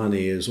 but the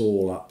money is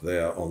all up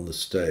there on the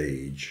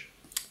stage.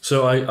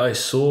 So I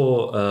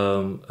saw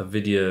a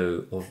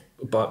video of,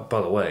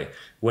 by the way,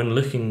 when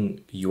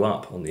looking you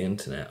up on the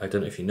internet, I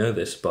don't know if you know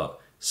this, but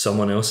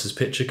someone else's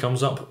picture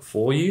comes up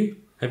for you.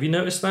 Have you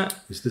noticed that?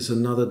 Is this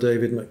another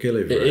David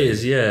McGillivray? It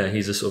is, yeah.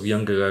 He's a sort of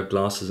younger guy with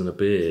glasses and a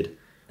beard,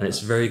 and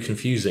it's very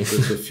confusing.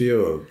 There's a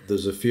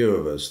few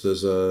of us.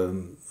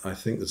 I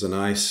think there's an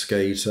ice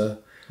skater,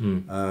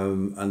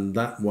 and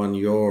that one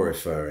you're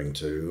referring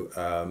to.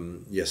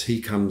 Yes, he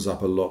comes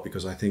up a lot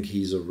because I think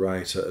he's a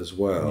writer as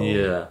well.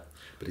 Yeah.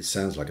 But it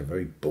sounds like a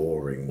very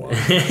boring one.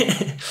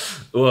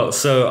 Well,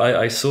 so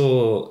I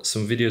saw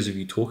some videos of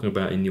you talking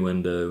about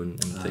innuendo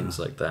and things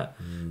like that.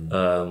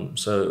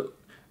 So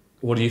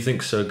what do you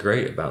think's so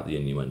great about the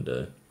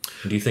innuendo?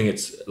 Do you think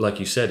it's, like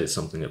you said, it's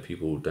something that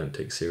people don't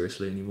take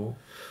seriously anymore?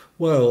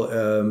 Well,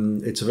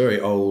 it's a very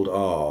old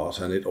art,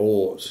 and it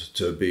ought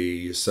to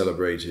be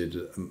celebrated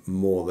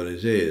more than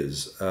it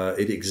is.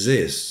 It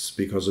exists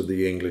because of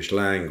the English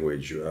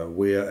language.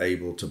 We're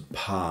able to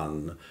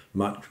pun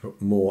much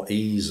more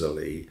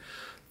easily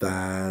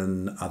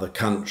than other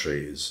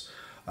countries.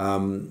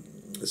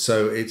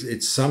 So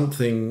it's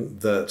something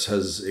that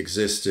has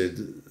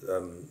existed,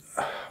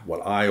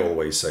 well, I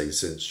always say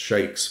since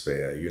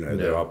Shakespeare.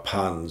 There are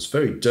puns,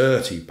 very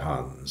dirty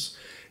puns,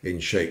 in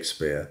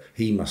Shakespeare.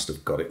 He must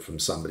have got it from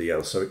somebody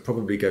else, so it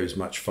probably goes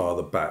much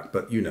farther back.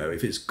 But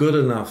if it's good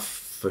enough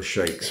for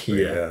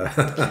Shakespeare,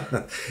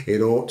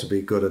 it ought to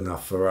be good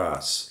enough for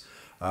us.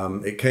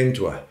 It came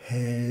to a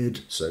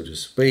head, so to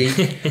speak,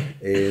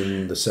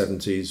 in the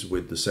 70s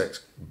with the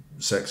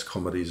sex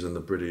comedies and the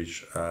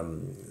British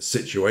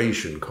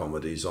situation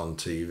comedies on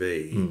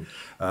TV.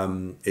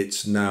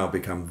 It's now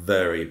become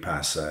very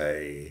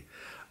passé.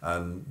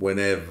 And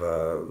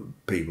whenever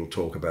people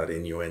talk about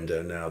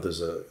innuendo now,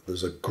 there's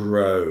a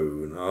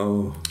groan.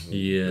 Oh,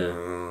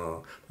 Yeah.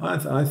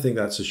 I think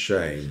that's a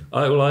shame.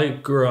 I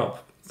grew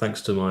up,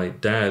 thanks to my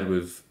dad,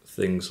 with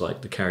things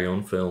like the Carry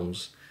On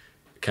films,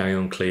 Carry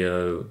On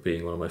Cleo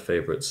being one of my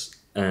favourites.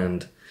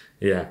 And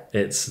yeah,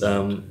 it's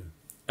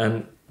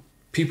and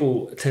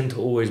people tend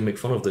to always make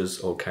fun of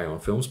those old Carry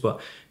On films,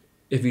 but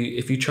if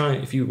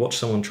you watch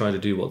someone try to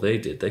do what they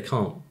did, they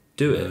can't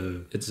do it.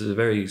 No. It's a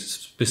very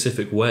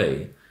specific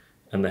way.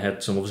 And they had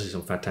obviously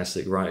some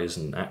fantastic writers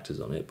and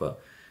actors on it, but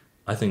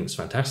I think it's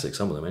fantastic,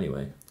 some of them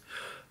anyway.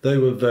 They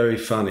were very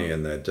funny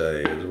in their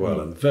day as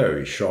well, and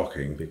very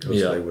shocking because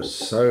they were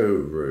so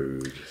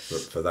rude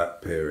for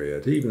that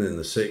period. Even in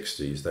the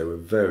 60s, they were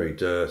very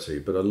dirty,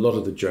 but a lot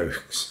of the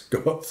jokes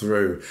got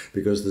through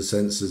because the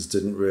censors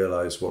didn't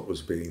realise what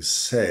was being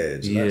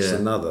said. That's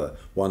another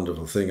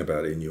wonderful thing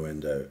about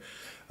innuendo.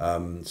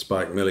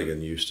 Spike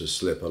Milligan used to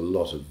slip a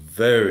lot of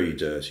very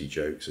dirty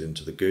jokes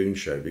into the Goon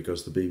Show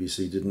because the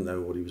BBC didn't know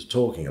what he was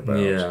talking about.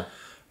 Yeah.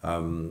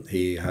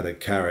 He had a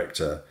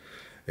character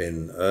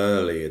in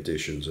early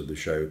editions of the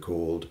show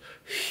called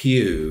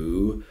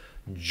Hugh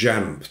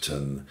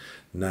Jampton.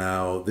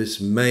 Now,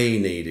 this may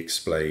need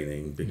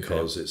explaining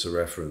because it's a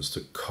reference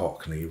to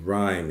Cockney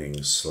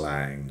rhyming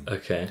slang.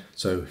 Okay.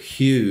 So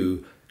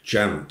Hugh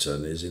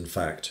Jampton is in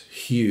fact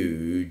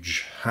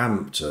Huge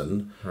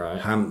Hampton, Right.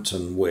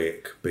 Hampton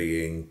Wick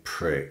being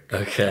prick.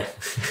 Okay.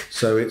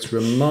 So it's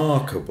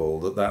remarkable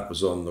that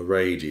was on the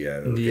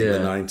radio in the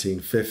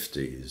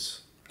 1950s.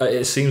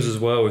 It seems as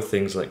well with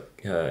things like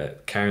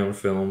Carry On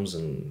films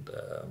and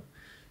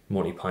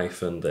Monty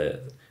Python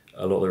that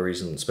a lot of the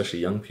reason, especially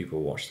young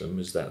people watch them,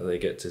 is that they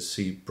get to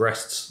see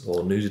breasts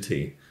or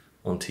nudity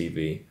on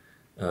TV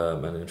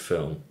and in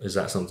film. Is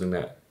that something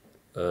that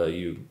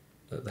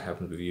that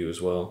happened with you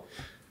as well?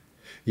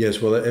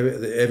 Yes, well,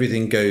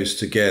 everything goes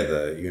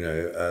together,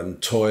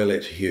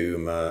 toilet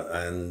humour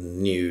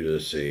and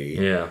nudity.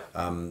 Yeah.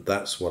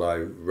 That's what I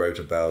wrote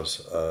about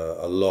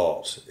a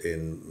lot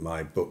in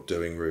my book,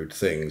 Doing Rude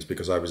Things,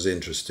 because I was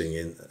interested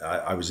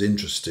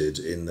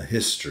in the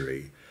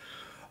history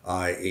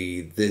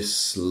i.e.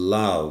 this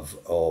love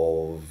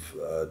of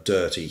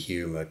dirty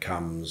humour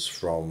comes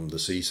from the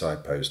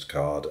Seaside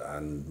Postcard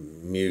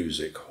and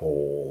Music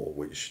Hall,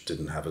 which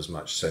didn't have as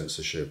much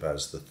censorship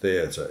as the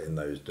theatre in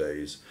those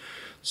days.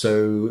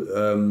 So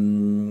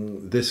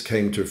this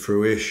came to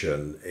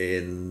fruition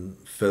in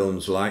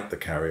films like the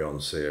Carry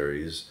On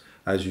series,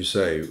 as you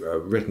say,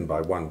 written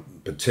by one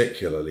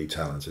particularly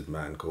talented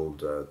man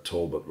called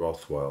Talbot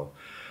Rothwell,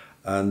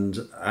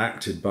 and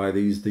acted by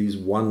these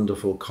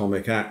wonderful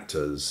comic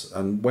actors.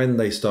 And when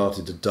they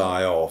started to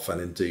die off,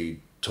 and indeed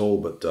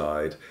Talbot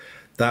died,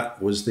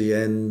 that was the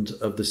end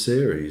of the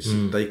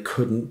series. They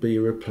couldn't be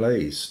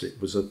replaced. It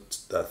was a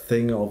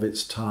thing of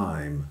its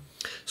time.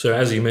 So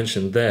as you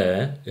mentioned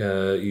there,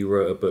 you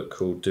wrote a book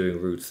called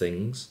Doing Rude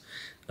Things,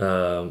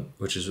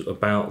 which is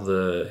about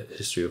the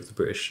history of the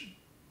British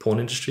porn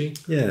industry.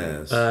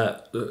 Yes.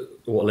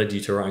 What led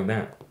you to writing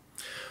that?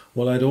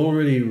 Well, I'd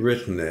already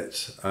written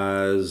it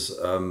as,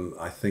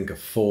 I think, a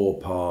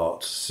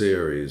 4-part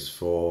series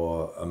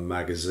for a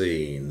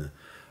magazine.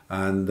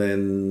 And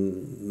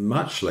then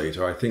much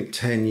later, I think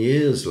 10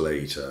 years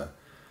later,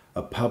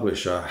 a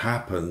publisher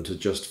happened to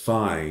just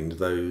find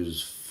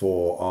those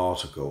 4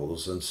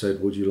 articles and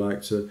said, would you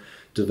like to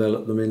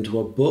develop them into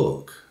a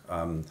book?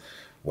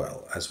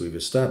 Well, as we've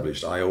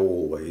established, I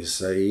always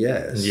say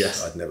yes.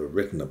 Yes. I'd never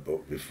written a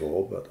book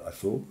before, but I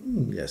thought,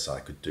 yes, I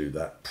could do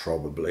that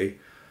probably.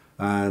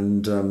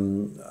 And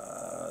the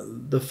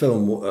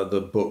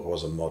book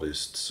was a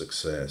modest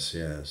success,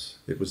 yes.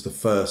 It was the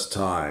first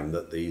time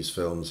that these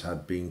films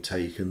had been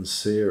taken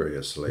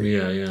seriously.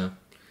 Yeah.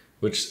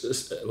 Which,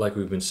 like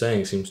we've been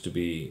saying, seems to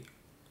be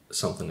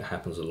something that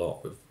happens a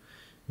lot with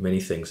many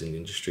things in the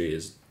industry,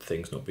 is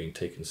things not being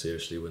taken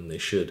seriously when they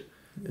should.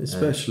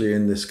 Especially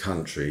in this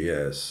country,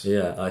 yes.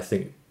 Yeah, I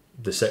think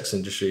the sex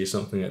industry is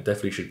something that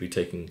definitely should be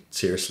taken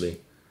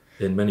seriously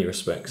in many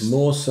respects.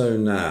 More so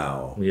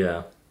now.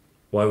 Yeah.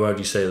 Why would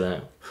you say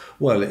that?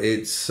 Well,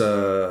 it's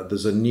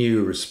there's a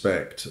new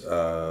respect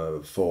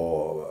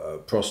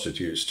for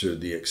prostitutes to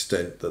the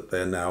extent that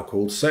they're now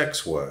called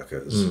sex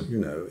workers. You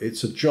know,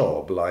 it's a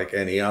job like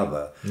any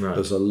other. Right.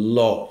 There's a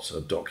lot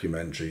of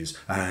documentaries,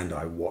 and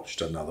I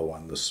watched another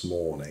one this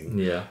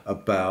morning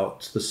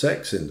about the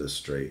sex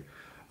industry.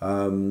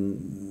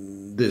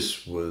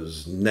 This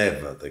was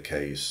never the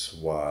case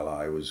while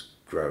I was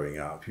growing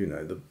up. You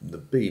know, the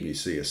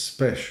BBC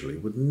especially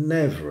would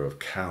never have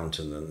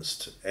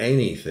countenanced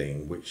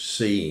anything which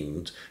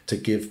seemed to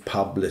give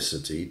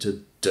publicity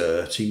to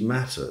dirty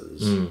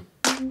matters.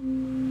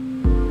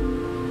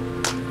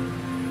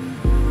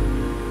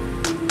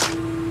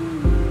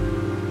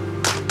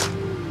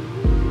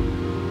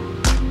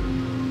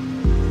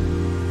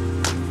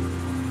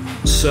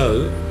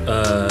 So,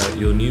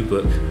 your new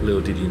book,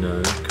 Little Did You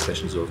Know,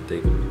 Confessions of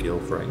David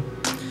McGillivray.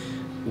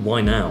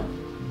 Why now?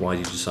 Why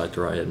did you decide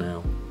to write it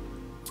now?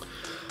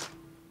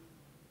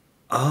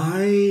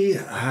 I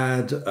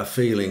had a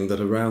feeling that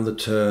around the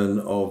turn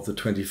of the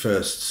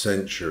 21st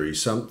century,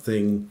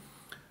 something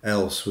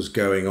else was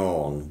going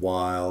on,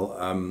 while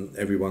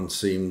everyone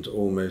seemed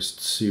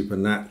almost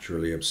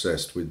supernaturally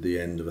obsessed with the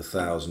end of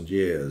 1,000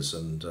 years.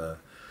 And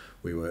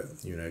we were,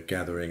 you know,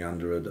 gathering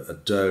under a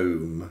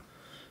dome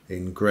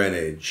in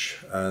Greenwich.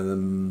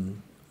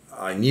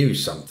 I knew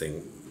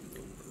something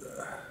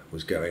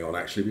was going on,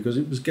 actually, because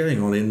it was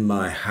going on in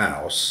my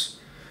house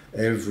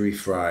every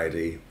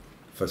Friday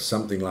for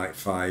something like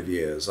 5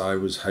 years. I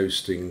was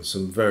hosting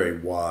some very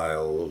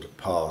wild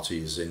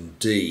parties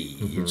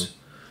indeed.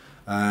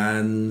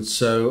 And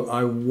so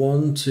I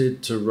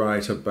wanted to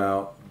write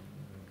about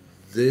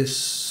this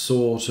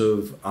sort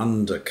of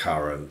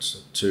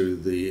undercurrent to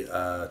the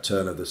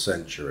turn of the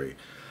century.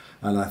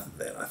 And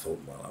then I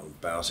thought, well,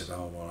 about it,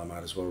 I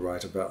might as well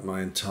write about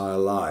my entire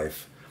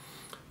life.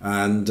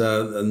 And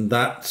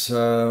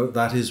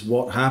that is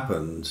what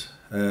happened.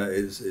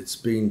 It's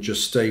been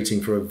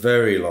gestating for a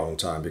very long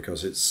time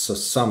because it's a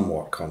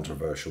somewhat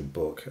controversial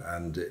book,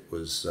 and it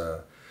was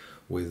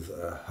with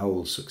a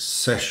whole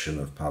succession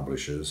of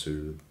publishers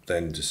who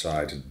then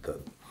decided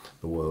that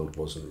the world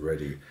wasn't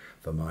ready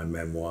for my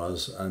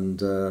memoirs, and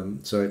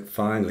so it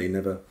finally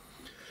never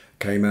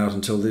came out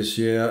until this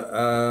year,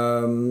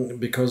 and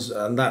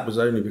that was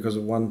only because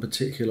of one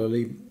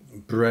particularly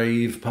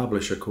brave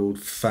publisher called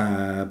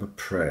Fab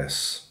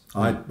Press.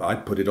 I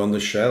put it on the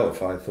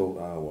shelf. I thought,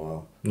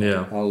 oh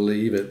well, I'll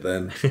leave it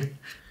then.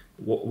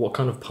 What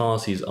kind of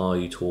parties are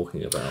you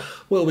talking about?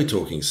 Well, we're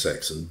talking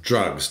sex and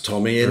drugs,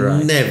 Tommy,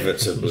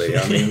 inevitably.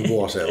 I mean,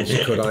 what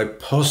else could I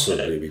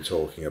possibly be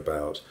talking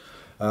about?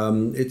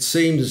 It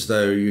seemed as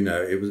though, you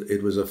know,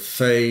 it was a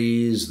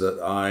phase that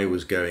I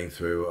was going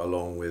through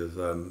along with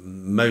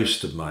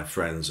most of my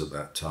friends at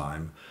that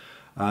time,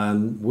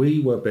 and we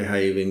were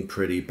behaving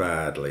pretty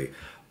badly.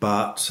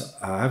 But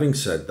having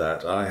said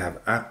that, I have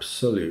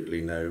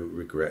absolutely no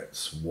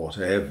regrets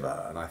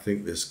whatever, and I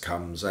think this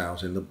comes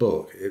out in the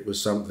book. It was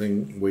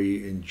something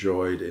we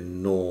enjoyed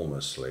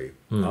enormously.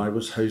 I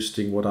was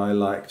hosting what I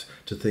liked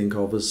to think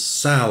of as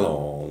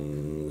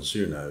salons,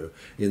 you know,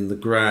 in the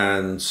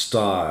grand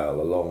style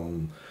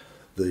along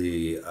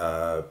the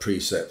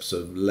precepts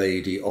of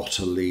Lady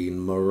Ottoline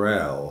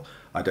Morell.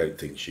 I don't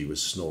think she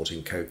was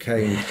snorting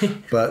cocaine,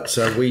 but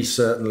we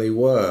certainly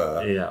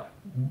were. Yeah.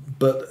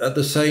 But at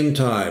the same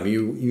time,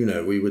 you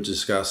know, we were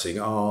discussing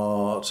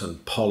art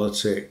and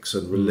politics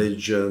and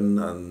religion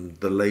and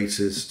the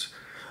latest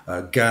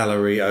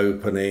gallery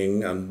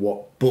opening and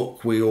what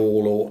book we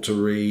all ought to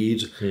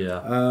read.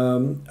 Yeah.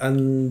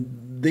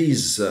 And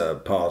these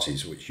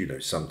parties, which, you know,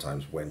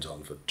 sometimes went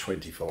on for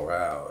 24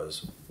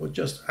 hours, were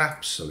just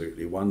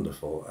absolutely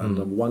wonderful, and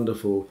a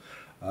wonderful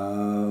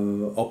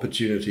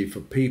opportunity for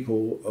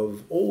people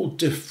of all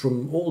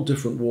different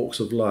walks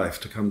of life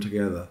to come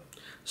together.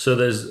 So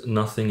there's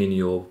nothing in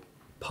your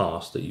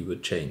past that you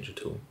would change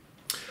at all?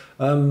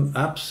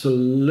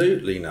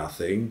 Absolutely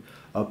nothing,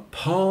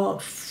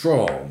 apart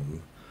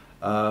from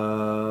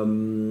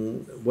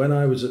when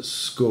I was at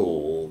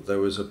school, there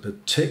was a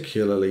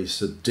particularly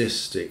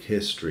sadistic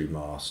history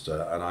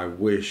master, and I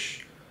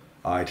wish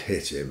I'd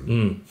hit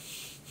him.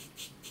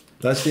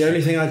 That's the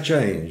only thing I'd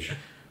change.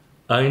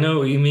 I know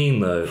what you mean,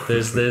 though.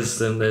 There's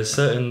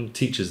certain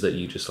teachers that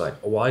you just like,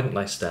 why didn't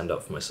I stand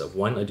up for myself?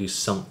 Why didn't I do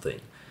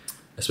something?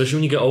 Especially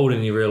when you get older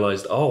and you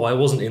realise, oh, I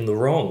wasn't in the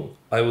wrong.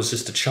 I was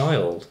just a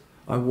child.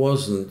 I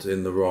wasn't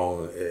in the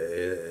wrong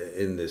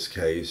in this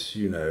case.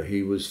 You know,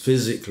 he was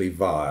physically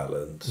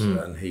violent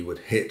and he would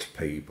hit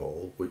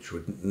people, which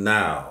would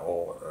now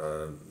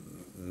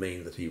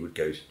mean that he would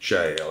go to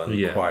jail,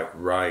 and quite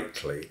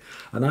rightly.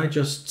 And I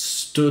just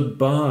stood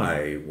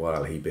by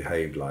while he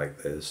behaved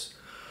like this.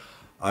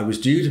 I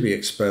was due to be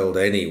expelled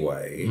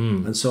anyway,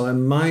 and so I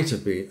might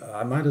as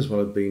well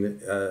have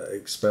been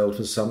expelled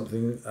for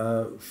something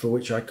for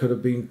which I could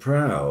have been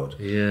proud.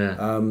 Yeah.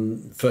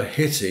 For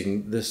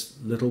hitting this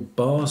little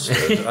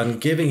bastard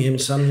and giving him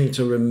something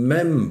to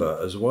remember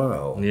as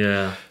well.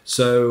 Yeah.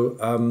 So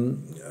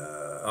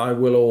I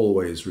will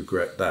always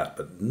regret that,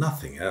 but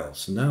nothing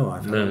else. No,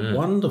 I've had a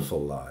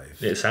wonderful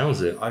life. It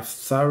sounds it. I've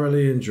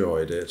thoroughly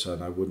enjoyed it,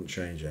 and I wouldn't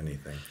change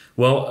anything.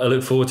 Well, I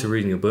look forward to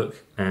reading your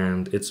book,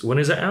 and when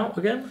is it out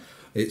again?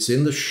 It's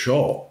in the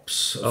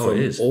shops from it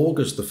is.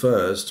 August the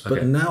 1st,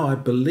 but now I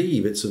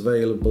believe it's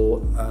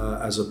available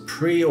as a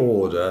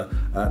pre-order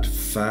at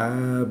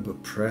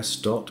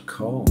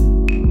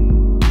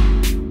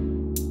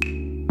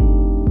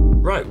fabpress.com.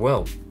 Right,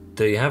 well,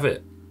 there you have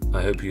it.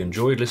 I hope you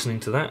enjoyed listening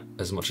to that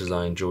as much as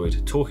I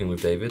enjoyed talking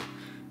with David.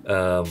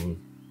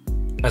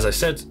 As I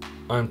said,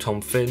 I'm Tom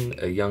Finn,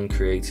 a young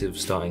creative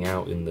starting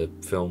out in the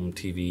film,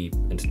 TV,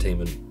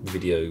 entertainment,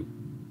 video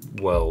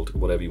world,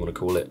 whatever you want to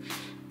call it.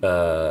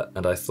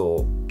 And I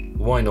thought,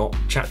 why not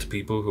chat to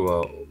people who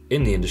are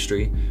in the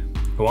industry,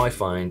 who I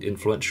find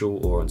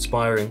influential or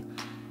inspiring,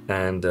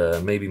 and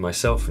maybe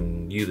myself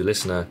and you, the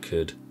listener,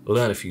 could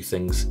learn a few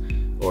things,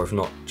 or if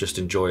not, just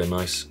enjoy a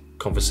nice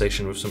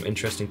conversation with some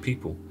interesting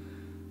people.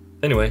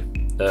 Anyway,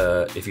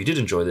 if you did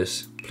enjoy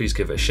this, please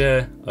give it a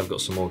share. I've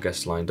got some more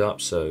guests lined up,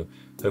 so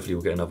hopefully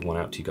we'll get another one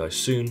out to you guys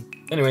soon.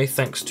 Anyway,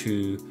 thanks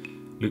to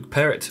Luke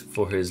Perrett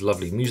for his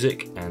lovely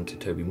music, and to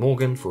Toby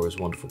Morgan for his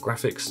wonderful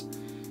graphics.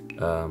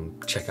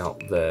 Check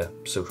out their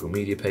social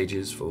media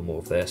pages for more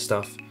of their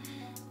stuff.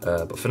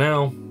 But for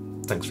now,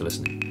 thanks for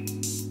listening.